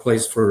 4th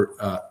place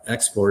for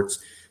exports.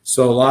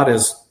 So a lot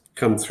has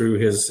come through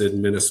his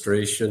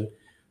administration.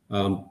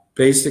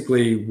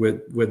 Basically,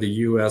 with the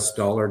U.S.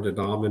 dollar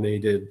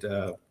denominated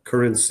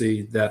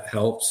currency, that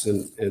helps,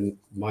 and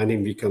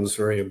mining becomes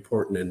very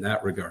important in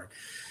that regard.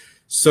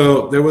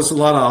 So there was a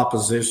lot of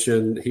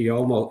opposition. He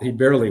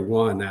barely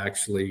won,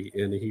 actually,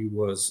 and he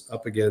was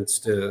up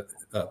against a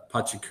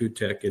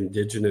Pachacutec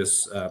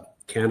indigenous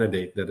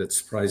candidate that had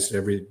surprised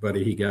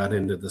everybody. He got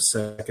into the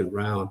 2nd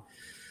round.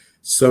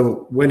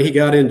 So when he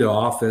got into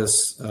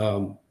office,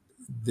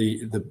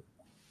 the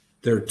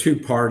there are two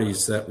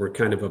parties that were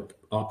kind of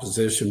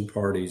opposition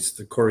parties: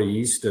 the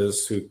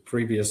Correistas, who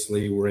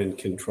previously were in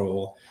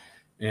control,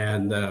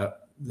 and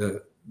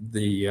the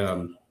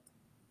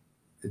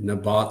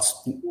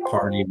Nabat's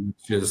party,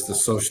 which is the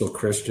Social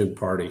Christian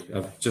Party.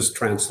 I'm just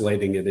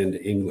translating it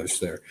into English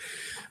there.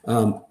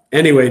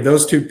 Anyway,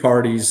 those two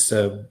parties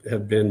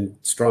have been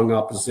strong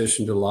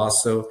opposition to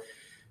Lasso.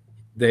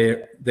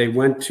 They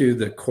went to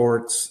the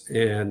courts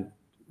and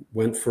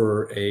went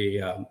for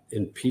a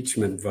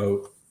impeachment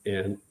vote,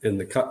 and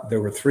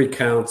there were 3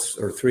 counts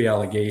or 3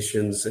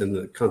 allegations, and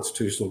the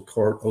Constitutional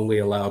Court only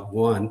allowed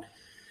 1,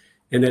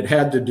 and it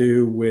had to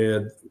do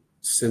with,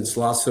 since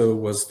Lasso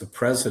was the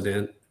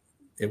president,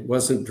 it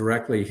wasn't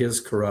directly his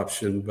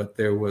corruption, but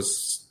there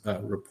was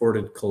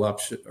reported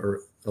corruption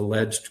or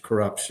alleged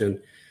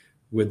corruption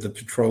with the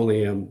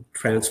petroleum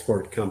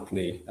transport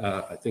company.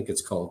 I think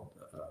it's called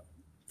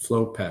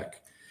Flowpec.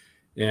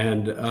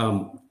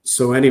 And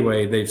so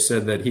anyway, they've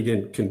said that he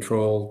didn't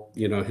control,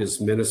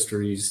 his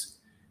ministries,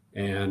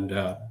 and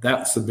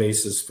that's the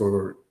basis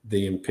for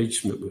the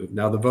impeachment move.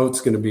 Now, the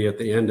vote's going to be at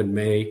the end of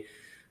May.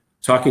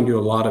 Talking to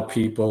a lot of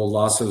people,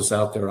 Lasso's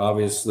out there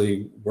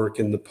obviously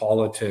working the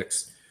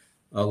politics.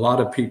 A lot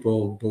of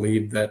people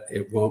believe that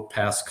it won't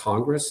pass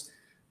Congress.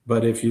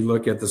 But if you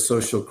look at the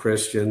Social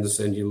Christians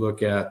and you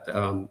look at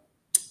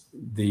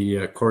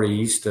the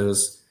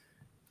Correistas,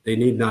 they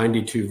need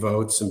 92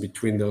 votes. And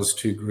between those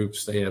two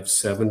groups, they have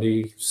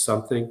 70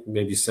 something,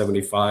 maybe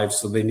 75.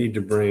 So they need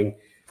to bring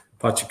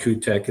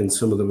Pachacutec and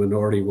some of the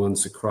minority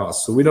ones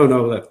across. So we don't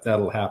know that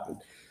that'll happen.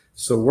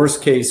 So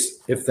worst case,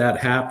 if that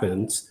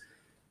happens,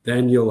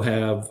 then you'll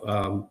have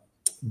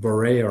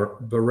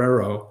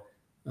Barrero,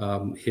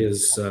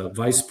 his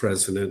vice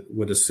president,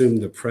 would assume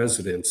the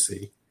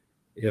presidency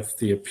if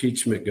the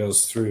impeachment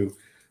goes through.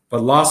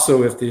 But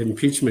Lasso, if the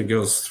impeachment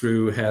goes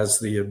through, has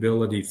the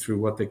ability through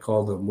what they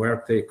call the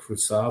muerte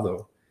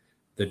cruzado,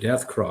 the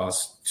death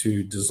cross,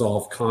 to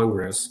dissolve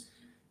Congress.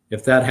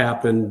 If that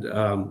happened,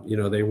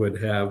 they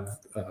would have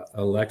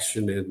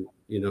election in,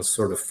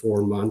 sort of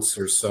 4 months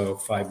or so,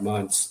 5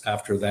 months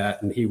after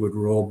that, and he would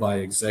rule by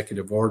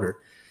executive order.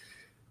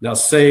 Now,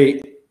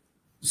 say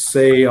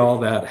all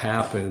that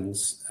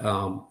happens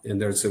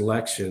and there's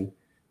election,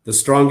 the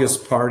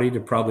strongest party to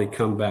probably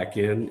come back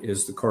in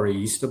is the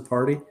Correista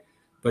party.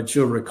 But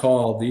you'll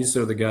recall, these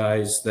are the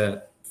guys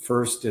that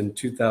first in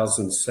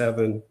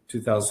 2007,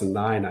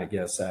 2009, I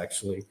guess,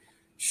 actually,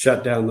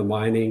 shut down the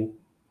mining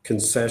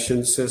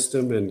concession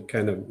system and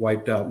kind of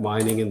wiped out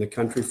mining in the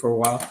country for a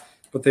while.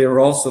 But they were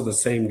also the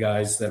same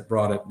guys that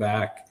brought it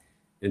back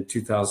in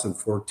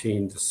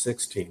 2014 to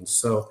 16.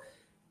 So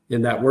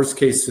in that worst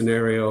case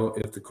scenario,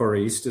 if the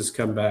Correistas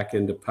come back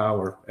into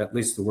power, at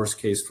least the worst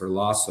case for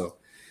Lasso,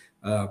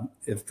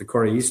 if the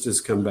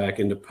Correistas come back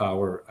into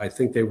power, I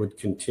think they would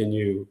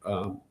continue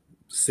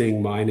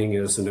seeing mining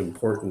as an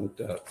important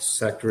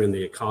sector in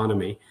the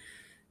economy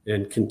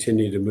and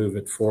continue to move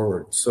it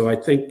forward. So I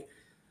think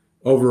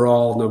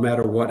overall, no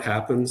matter what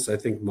happens, I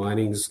think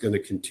mining is going to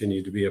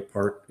continue to be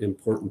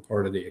important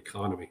part of the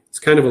economy. It's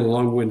kind of a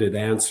long-winded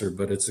answer,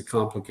 but it's a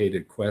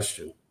complicated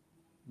question.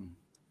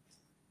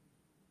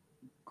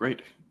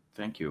 Great,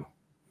 thank you.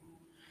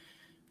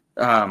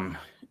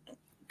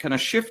 Kind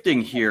of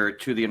shifting here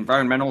to the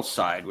environmental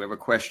side, we have a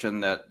question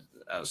that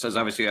says,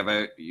 obviously,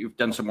 you've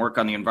done some work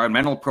on the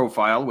environmental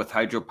profile with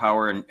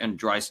hydropower and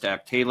dry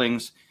stack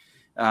tailings.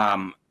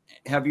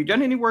 Have you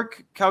done any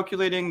work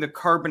calculating the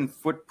carbon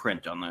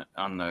footprint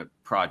on the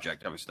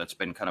project? Obviously, that's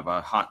been kind of a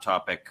hot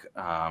topic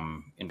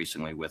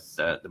recently with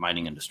the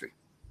mining industry.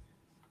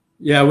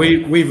 Yeah,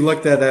 we've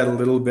looked at that a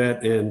little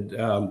bit,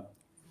 and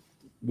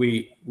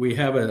we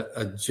have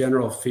a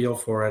general feel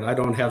for it. I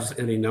don't have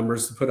any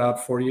numbers to put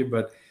out for you,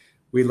 but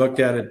we looked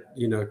at it,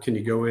 can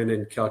you go in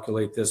and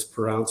calculate this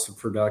per ounce of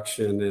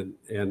production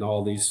and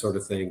all these sort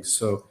of things.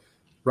 So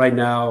right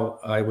now,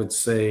 I would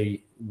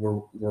say we're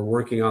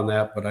working on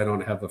that, but I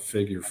don't have a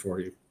figure for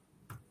you.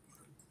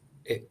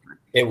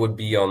 It would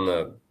be on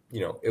the,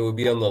 it would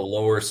be on the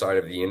lower side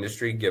of the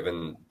industry,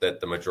 given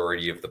that the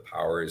majority of the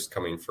power is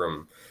coming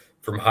from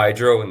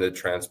hydro and the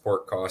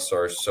transport costs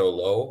are so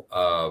low.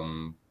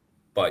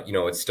 But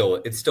it's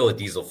still a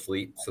diesel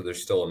fleet, so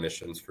there's still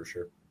emissions for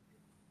sure.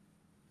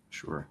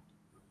 Sure.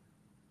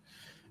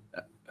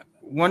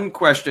 One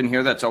question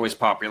here that's always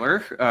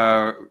popular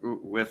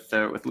with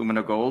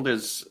Lumina Gold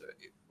is,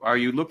 are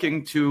you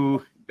looking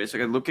to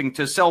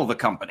sell the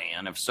company?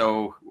 And if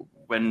so,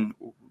 when,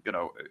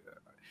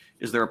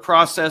 is there a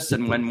process,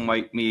 and when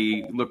might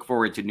we look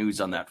forward to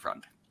news on that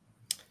front?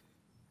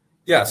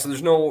 Yeah, so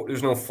there's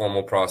no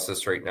formal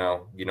process right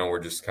now. We're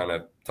just kind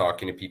of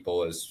talking to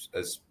people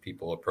as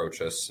people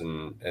approach us,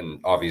 and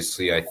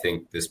obviously I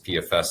think this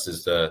PFS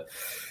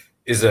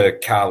is a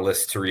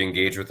catalyst to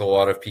re-engage with a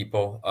lot of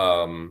people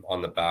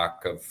on the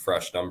back of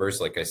fresh numbers.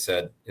 Like I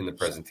said in the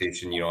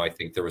presentation, I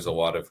think there was a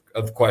lot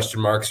of question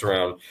marks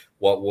around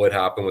what would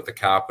happen with the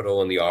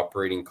capital and the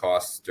operating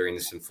costs during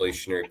this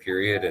inflationary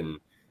period. And,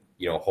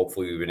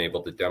 hopefully we've been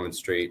able to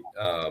demonstrate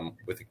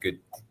with a good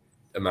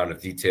amount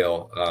of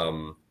detail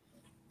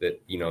that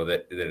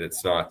that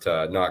it's not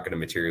going to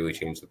materially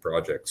change the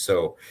project.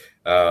 So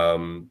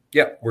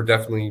yeah, we're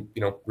definitely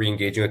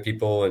re-engaging with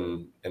people,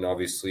 and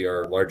obviously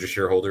our largest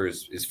shareholder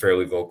is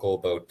fairly vocal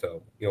about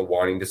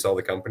wanting to sell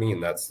the company,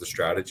 and that's the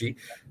strategy.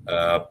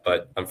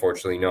 But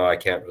unfortunately, no, I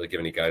can't really give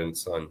any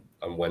guidance on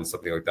when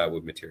something like that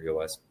would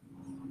materialize.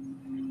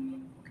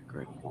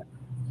 Great.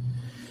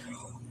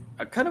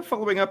 Kind of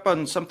following up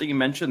on something you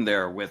mentioned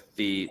there with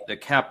the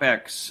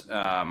CapEx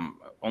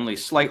only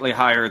slightly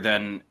higher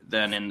than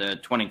in the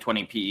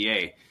 2020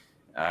 PEA,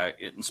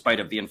 in spite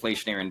of the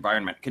inflationary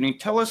environment. Can you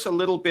tell us a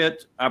little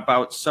bit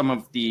about some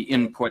of the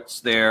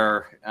inputs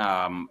there,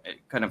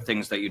 kind of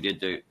things that you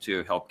did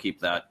to help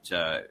keep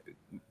that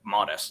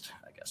modest,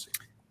 I guess?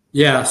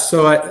 Yeah,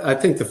 so I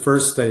think the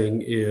first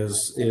thing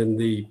is in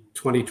the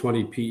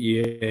 2020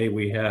 PEA,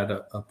 we had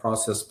a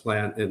process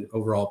plant and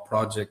overall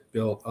project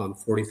built on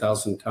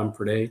 40,000 ton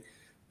per day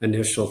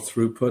initial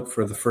throughput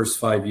for the first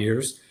 5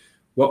 years.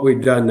 What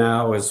we've done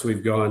now is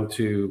we've gone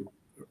to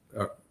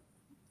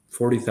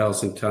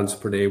 40,000 tons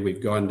per day. We've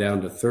gone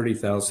down to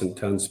 30,000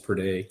 tons per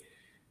day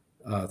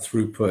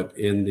throughput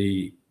in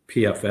the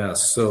PFS.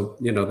 So,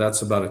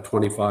 that's about a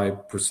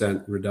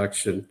 25%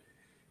 reduction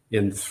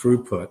in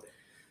throughput.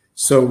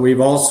 So we've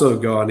also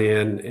gone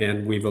in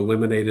and we've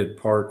eliminated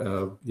part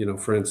of,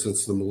 for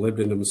instance, the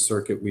molybdenum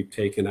circuit we've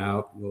taken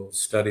out. We'll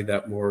study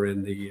that more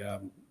in the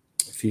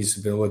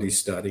feasibility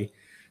study.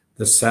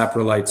 The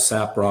saprolite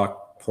saprock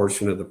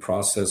portion of the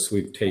process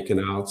we've taken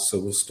out, so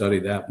we'll study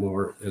that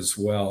more as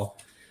well.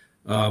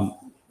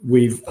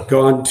 We've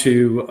gone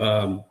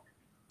to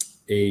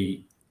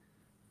a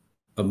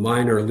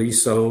miner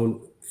lease-owned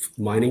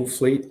mining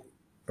fleet,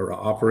 or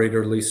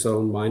operator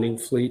lease-owned mining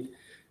fleet.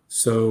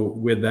 So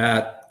with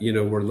that,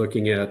 we're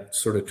looking at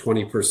sort of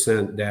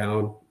 20%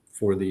 down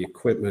for the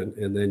equipment,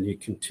 and then you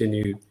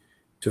continue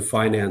to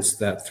finance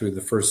that through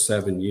the first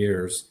 7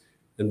 years.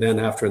 And then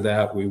after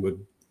that, we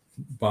would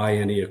buy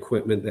any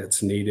equipment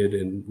that's needed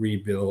and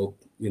rebuild,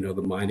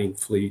 the mining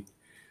fleet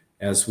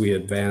as we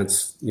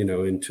advance,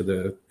 into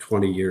the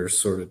 20-year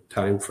sort of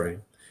time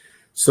frame.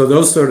 So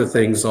those sort of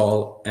things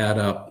all add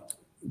up.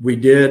 We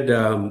did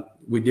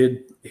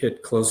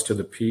hit close to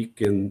the peak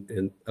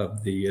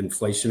of the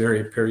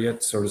inflationary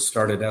period, sort of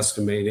started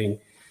estimating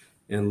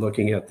and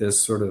looking at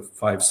this sort of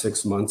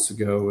 5-6 months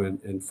ago,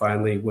 and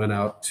finally went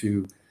out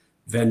to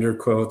vendor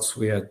quotes.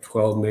 We had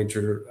 12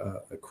 major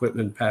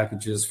equipment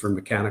packages for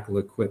mechanical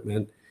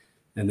equipment.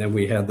 And then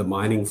we had the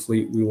mining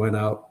fleet we went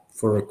out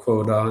for a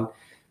quote on.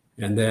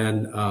 And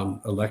then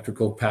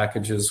electrical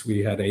packages, we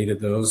had 8 of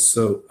those.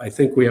 So I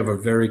think we have a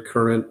very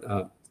current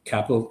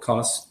capital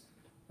cost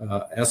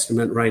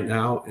estimate right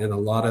now. And a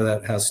lot of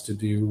that has to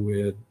do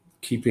with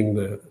keeping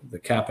the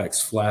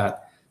CapEx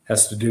flat,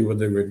 has to do with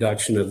the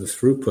reduction of the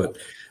throughput.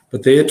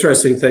 But the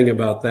interesting thing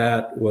about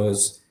that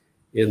was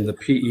in the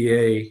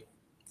PEA,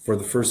 for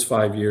the first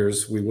 5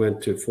 years, we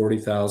went to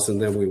 40,000,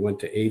 then we went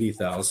to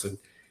 80,000.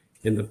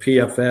 In the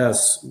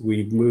PFS,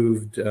 we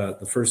moved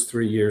the first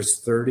 3 years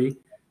 30,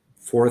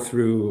 4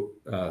 through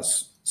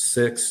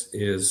 6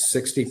 is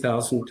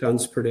 60,000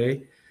 tons per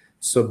day.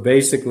 So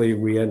basically,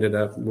 we ended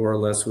up more or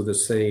less with the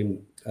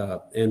same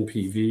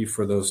NPV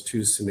for those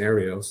 2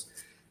 scenarios.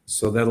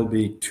 So that'll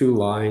be 2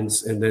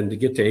 lines. And then to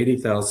get to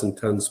 80,000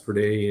 tons per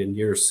day in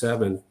year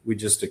 7, we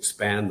just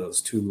expand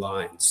those 2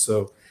 lines.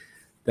 So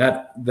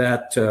that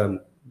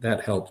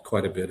helped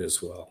quite a bit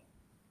as well.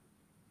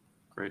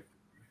 Great.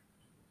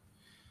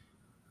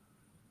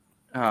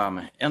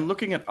 And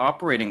looking at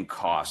operating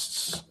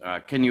costs,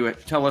 can you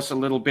tell us a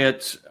little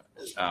bit?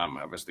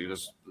 Obviously, it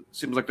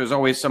seems like there's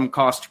always some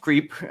cost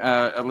creep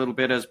a little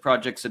bit as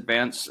projects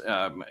advance.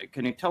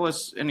 Can you tell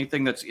us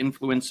anything that's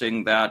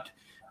influencing that,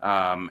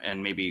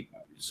 and maybe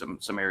some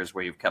areas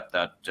where you've kept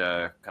that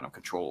kind of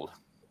controlled?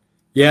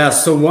 Yeah,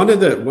 so one of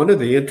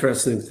the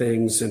interesting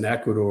things in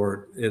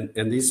Ecuador,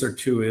 and these are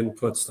 2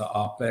 inputs to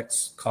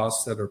OpEx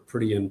costs that are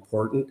pretty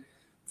important.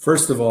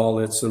 First of all,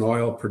 it's an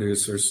oil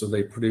producer, so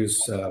they produce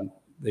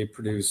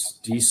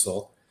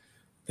diesel.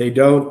 They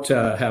don't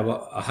have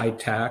a high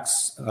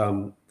tax.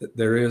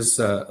 There is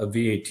a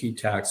VAT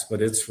tax,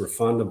 but it's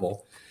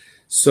refundable.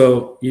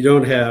 So you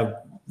don't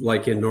have,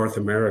 like in North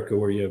America,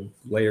 where you have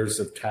layers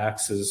of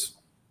taxes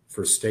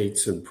for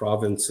states and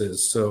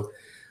provinces. So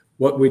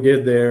what we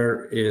did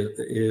there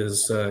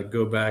is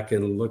go back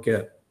and look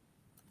at,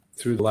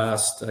 through the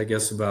last, I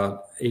guess,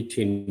 about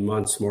 18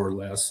 months, more or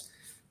less,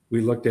 we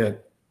looked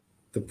at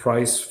the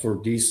price for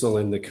diesel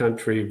in the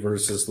country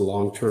versus the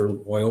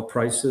long-term oil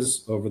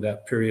prices over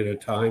that period of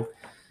time,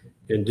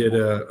 and did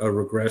a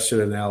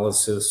regression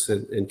analysis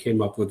and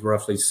came up with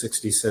roughly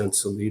 60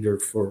 cents a liter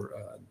for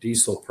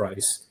diesel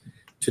price.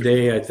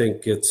 Today, I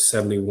think it's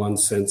 71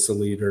 cents a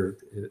liter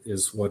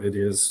is what it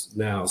is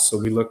now. So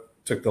we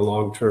took the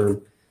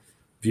long-term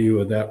view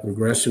of that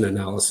regression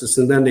analysis.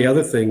 And then the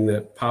other thing,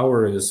 that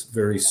power is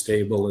very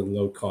stable and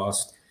low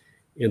cost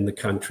in the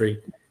country.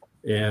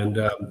 And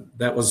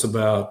that was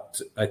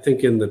about, I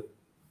think in the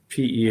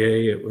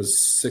PEA, it was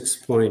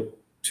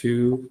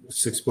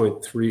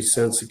 6.3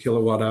 cents a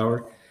kilowatt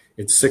hour.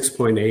 It's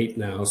 6.8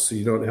 now, so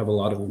you don't have a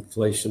lot of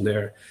inflation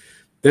there.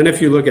 Then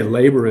if you look at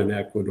labor in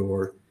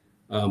Ecuador,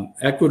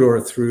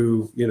 Ecuador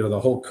through the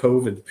whole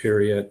COVID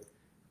period,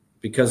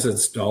 because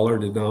it's dollar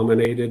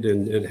denominated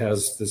and it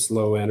has this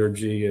low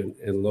energy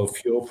and low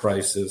fuel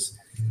prices,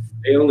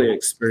 they only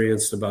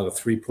experienced about a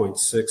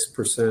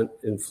 3.6%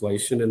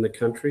 inflation in the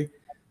country.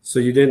 So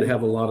you didn't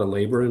have a lot of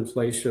labor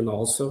inflation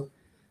also.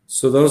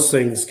 So those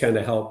things kind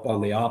of help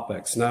on the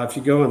OPEX. Now, if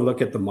you go and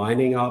look at the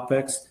mining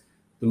OPEX,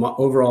 the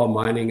overall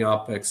mining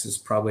OPEX is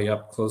probably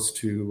up close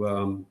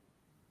to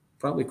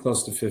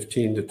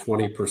 15 to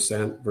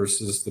 20%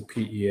 versus the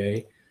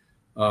PEA.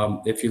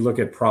 If you look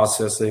at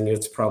processing,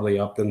 it's probably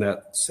up in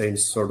that same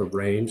sort of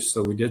range.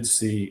 So we did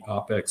see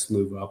OPEX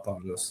move up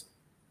on us.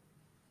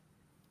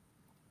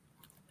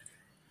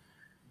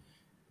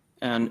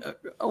 And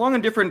along a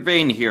different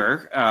vein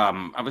here,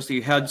 obviously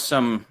you had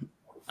some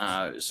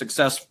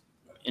success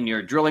in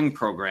your drilling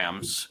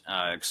programs,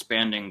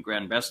 expanding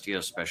Gran Bestia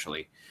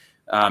especially.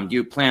 Do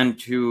you plan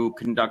to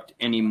conduct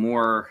any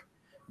more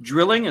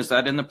drilling? Is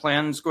that in the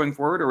plans going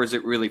forward, or is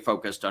it really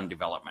focused on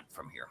development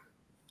from here?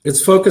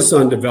 It's focused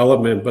on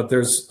development, but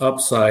there's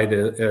upside,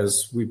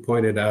 as we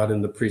pointed out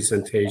in the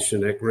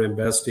presentation, at Gran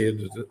Bestia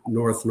to the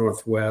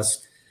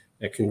northwest,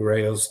 at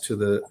Cangrejos to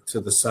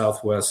the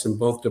southwest, and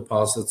both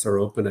deposits are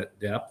open at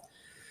depth.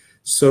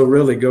 So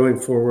really going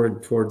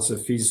forward towards a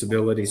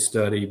feasibility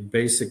study,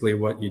 basically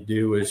what you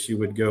do is you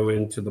would go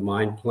into the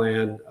mine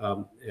plan,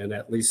 and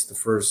at least the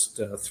first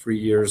 3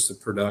 years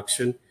of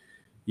production,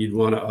 you'd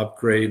want to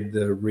upgrade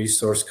the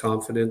resource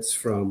confidence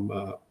from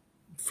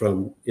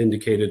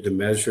indicated to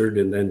measured,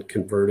 and then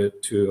convert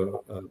it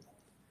to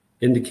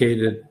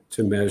indicated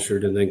to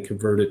measured, and then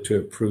convert it to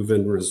a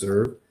proven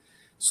reserve.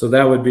 So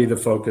that would be the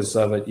focus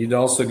of it. You'd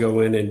also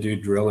go in and do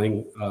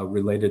drilling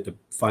related to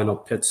final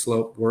pit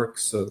slope work.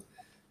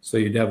 So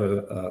you'd have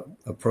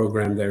a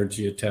program there,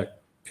 geotech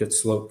pit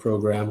slope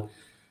program.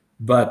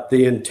 But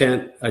the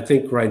intent, I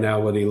think right now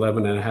with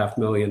 11.5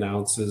 million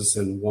ounces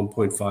and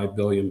 1.5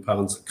 billion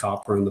pounds of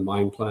copper in the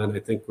mine plan, I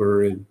think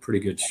we're in pretty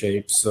good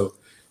shape. So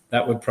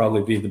that would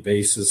probably be the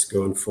basis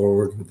going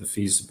forward with the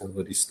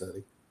feasibility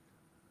study.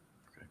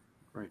 Okay,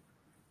 great.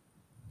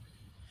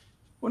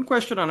 One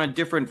question on a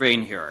different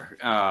vein here.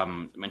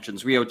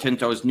 Mentions Rio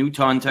Tinto's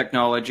Newton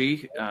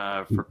technology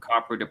for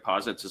copper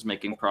deposits is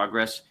making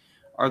progress.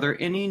 Are there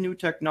any new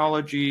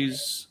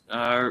technologies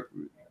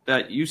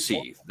that you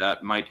see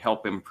that might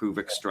help improve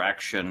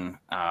extraction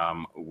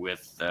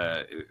with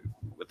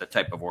the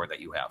type of ore that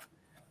you have?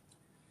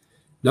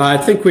 No, I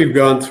think we've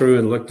gone through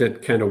and looked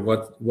at kind of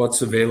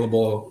what's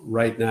available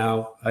right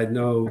now. I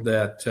know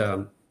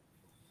that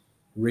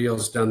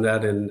Rio's done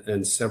that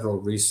in several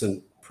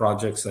recent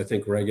projects. I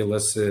think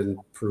Regulus in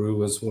Peru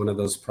was one of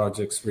those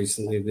projects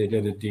recently they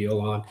did a deal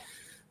on.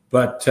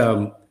 But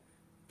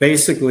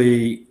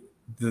basically,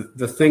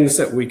 the things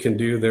that we can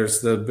do,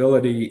 there's the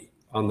ability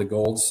on the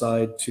gold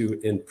side to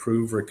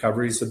improve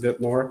recoveries a bit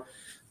more.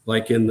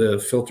 Like in the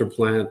filter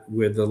plant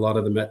with a lot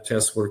of the met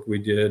test work we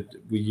did,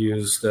 we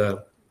used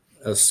a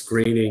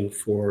screening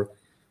for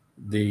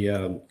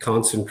the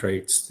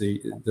concentrates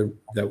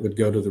that would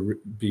go to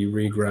be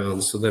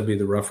reground. So that'd be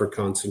the rougher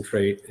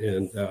concentrate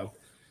and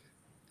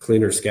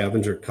cleaner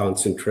scavenger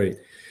concentrate.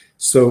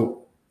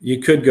 So you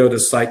could go to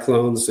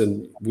cyclones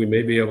and we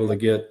may be able to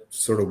get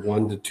sort of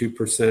 1% to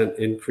 2%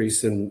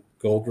 increase in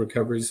gold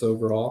recoveries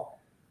overall.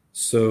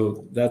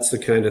 So that's the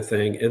kind of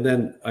thing. And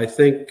then I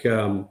think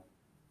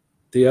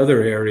the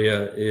other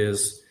area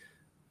is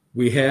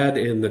we had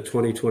in the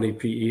 2020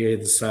 PEA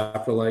the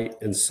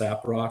saprolite and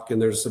saprock,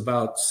 and there's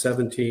about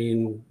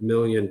 17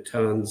 million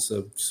tons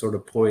of sort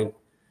of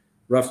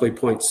roughly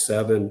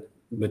 0.7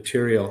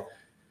 material.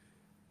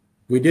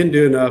 We didn't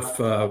do enough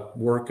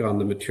work on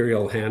the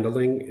material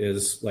handling.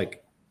 Is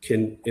like,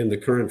 in the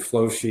current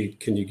flow sheet,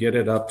 can you get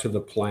it up to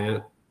the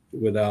plant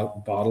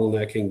without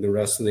bottlenecking the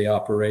rest of the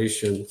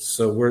operation?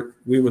 So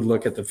we would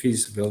look at the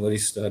feasibility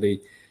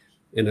study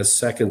in a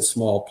second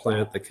small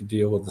plant that could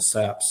deal with the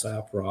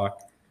saprock.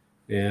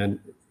 And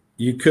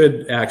you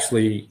could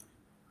actually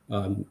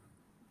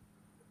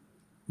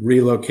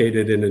relocate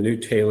it in a new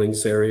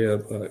tailings area,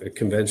 a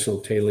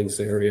conventional tailings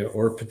area,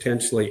 or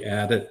potentially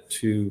add it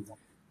to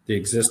the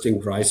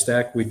existing dry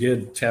stack. We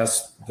did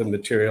test the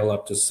material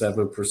up to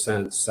 7%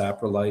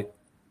 saprolite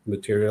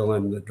material,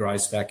 and the dry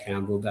stack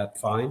handled that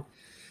fine.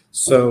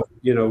 So,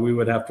 we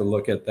would have to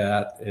look at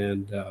that,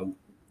 and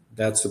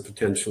that's a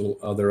potential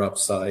other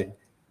upside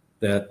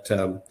that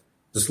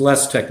there's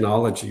less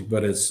technology,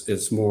 but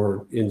it's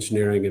more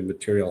engineering and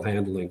material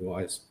handling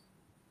wise.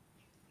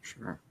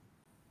 Sure.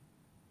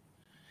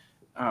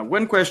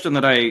 One question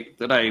that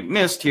I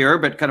missed here,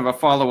 but kind of a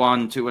follow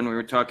on to when we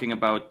were talking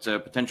about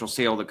potential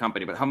sale of the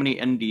company. But how many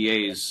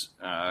NDAs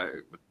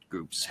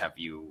groups have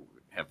you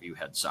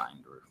had signed?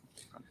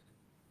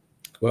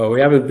 Well,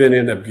 we haven't been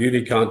in a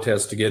beauty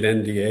contest to get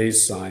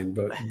NDAs signed,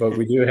 but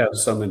we do have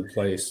some in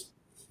place.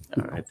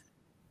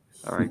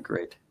 All right,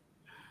 great.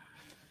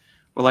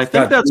 Well, I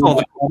think that's all.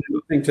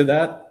 Anything to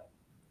that?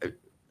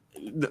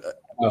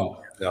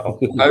 Oh, No,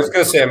 I was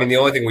going to say, I mean, the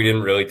only thing we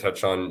didn't really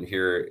touch on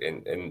here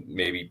and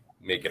maybe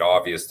make it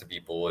obvious to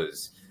people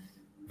is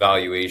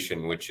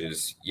valuation, which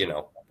is,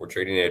 we're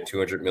trading at a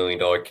 $200 million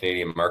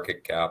Canadian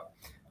market cap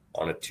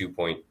on a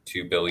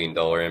 $2.2 billion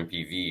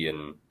MPV.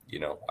 And,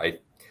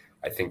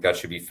 I think that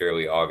should be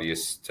fairly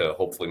obvious to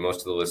hopefully most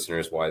of the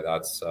listeners why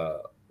that's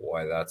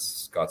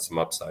got some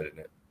upside in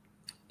it.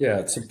 Yeah,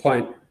 it's a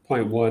 0.1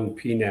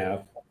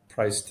 PNAV,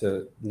 price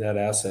to net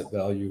asset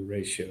value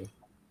ratio.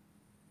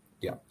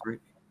 Yeah. Great.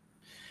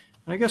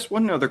 I guess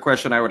one other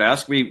question I would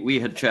ask, we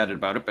had chatted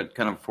about it, but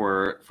kind of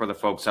for the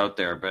folks out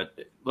there, but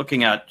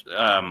looking at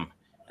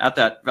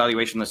that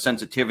valuation, the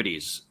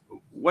sensitivities,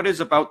 what is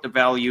about the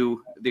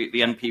value, the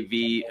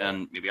NPV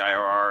and maybe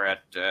IRR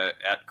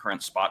at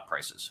current spot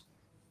prices?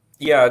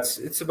 Yeah,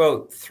 it's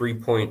about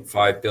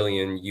 3.5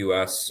 billion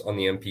US on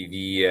the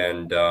MPV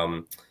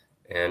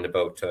and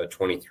about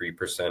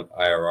 23%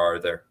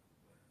 IRR there.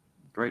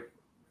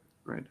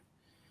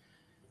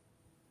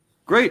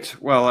 Great.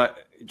 Well,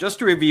 just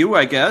to review,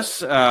 I guess,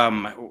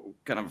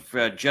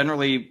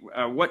 generally,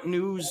 what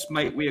news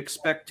might we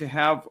expect to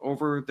have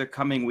over the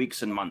coming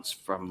weeks and months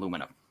from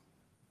Lumina?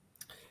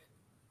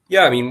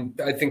 Yeah, I mean,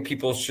 I think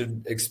people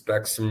should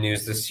expect some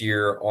news this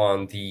year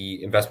on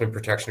the investment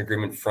protection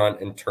agreement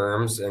front and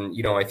terms. And,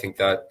 I think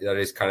that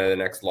is kind of the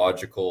next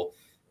logical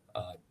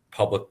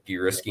public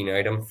de-risking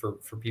item for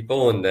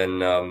people. And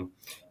then,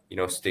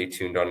 stay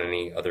tuned on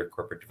any other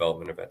corporate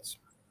development events.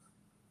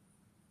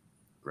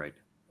 Great.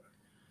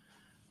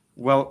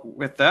 Well,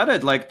 with that,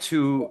 I'd like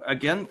to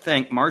again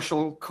thank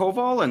Marshall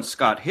Koval and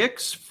Scott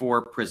Hicks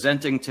for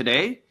presenting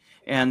today.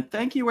 And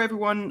thank you,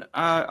 everyone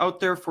out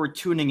there, for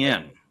tuning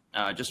in.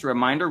 Just a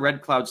reminder,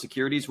 Red Cloud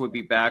Securities will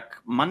be back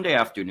Monday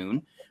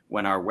afternoon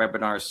when our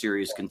webinar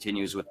series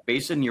continues with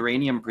Basin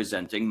Uranium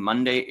presenting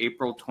Monday,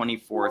 April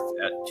 24th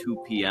at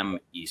 2 p.m.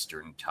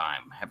 Eastern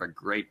Time. Have a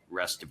great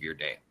rest of your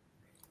day.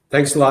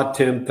 Thanks a lot,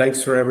 Tim.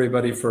 Thanks for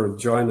everybody for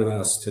joining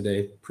us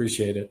today.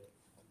 Appreciate it.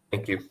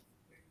 Thank you.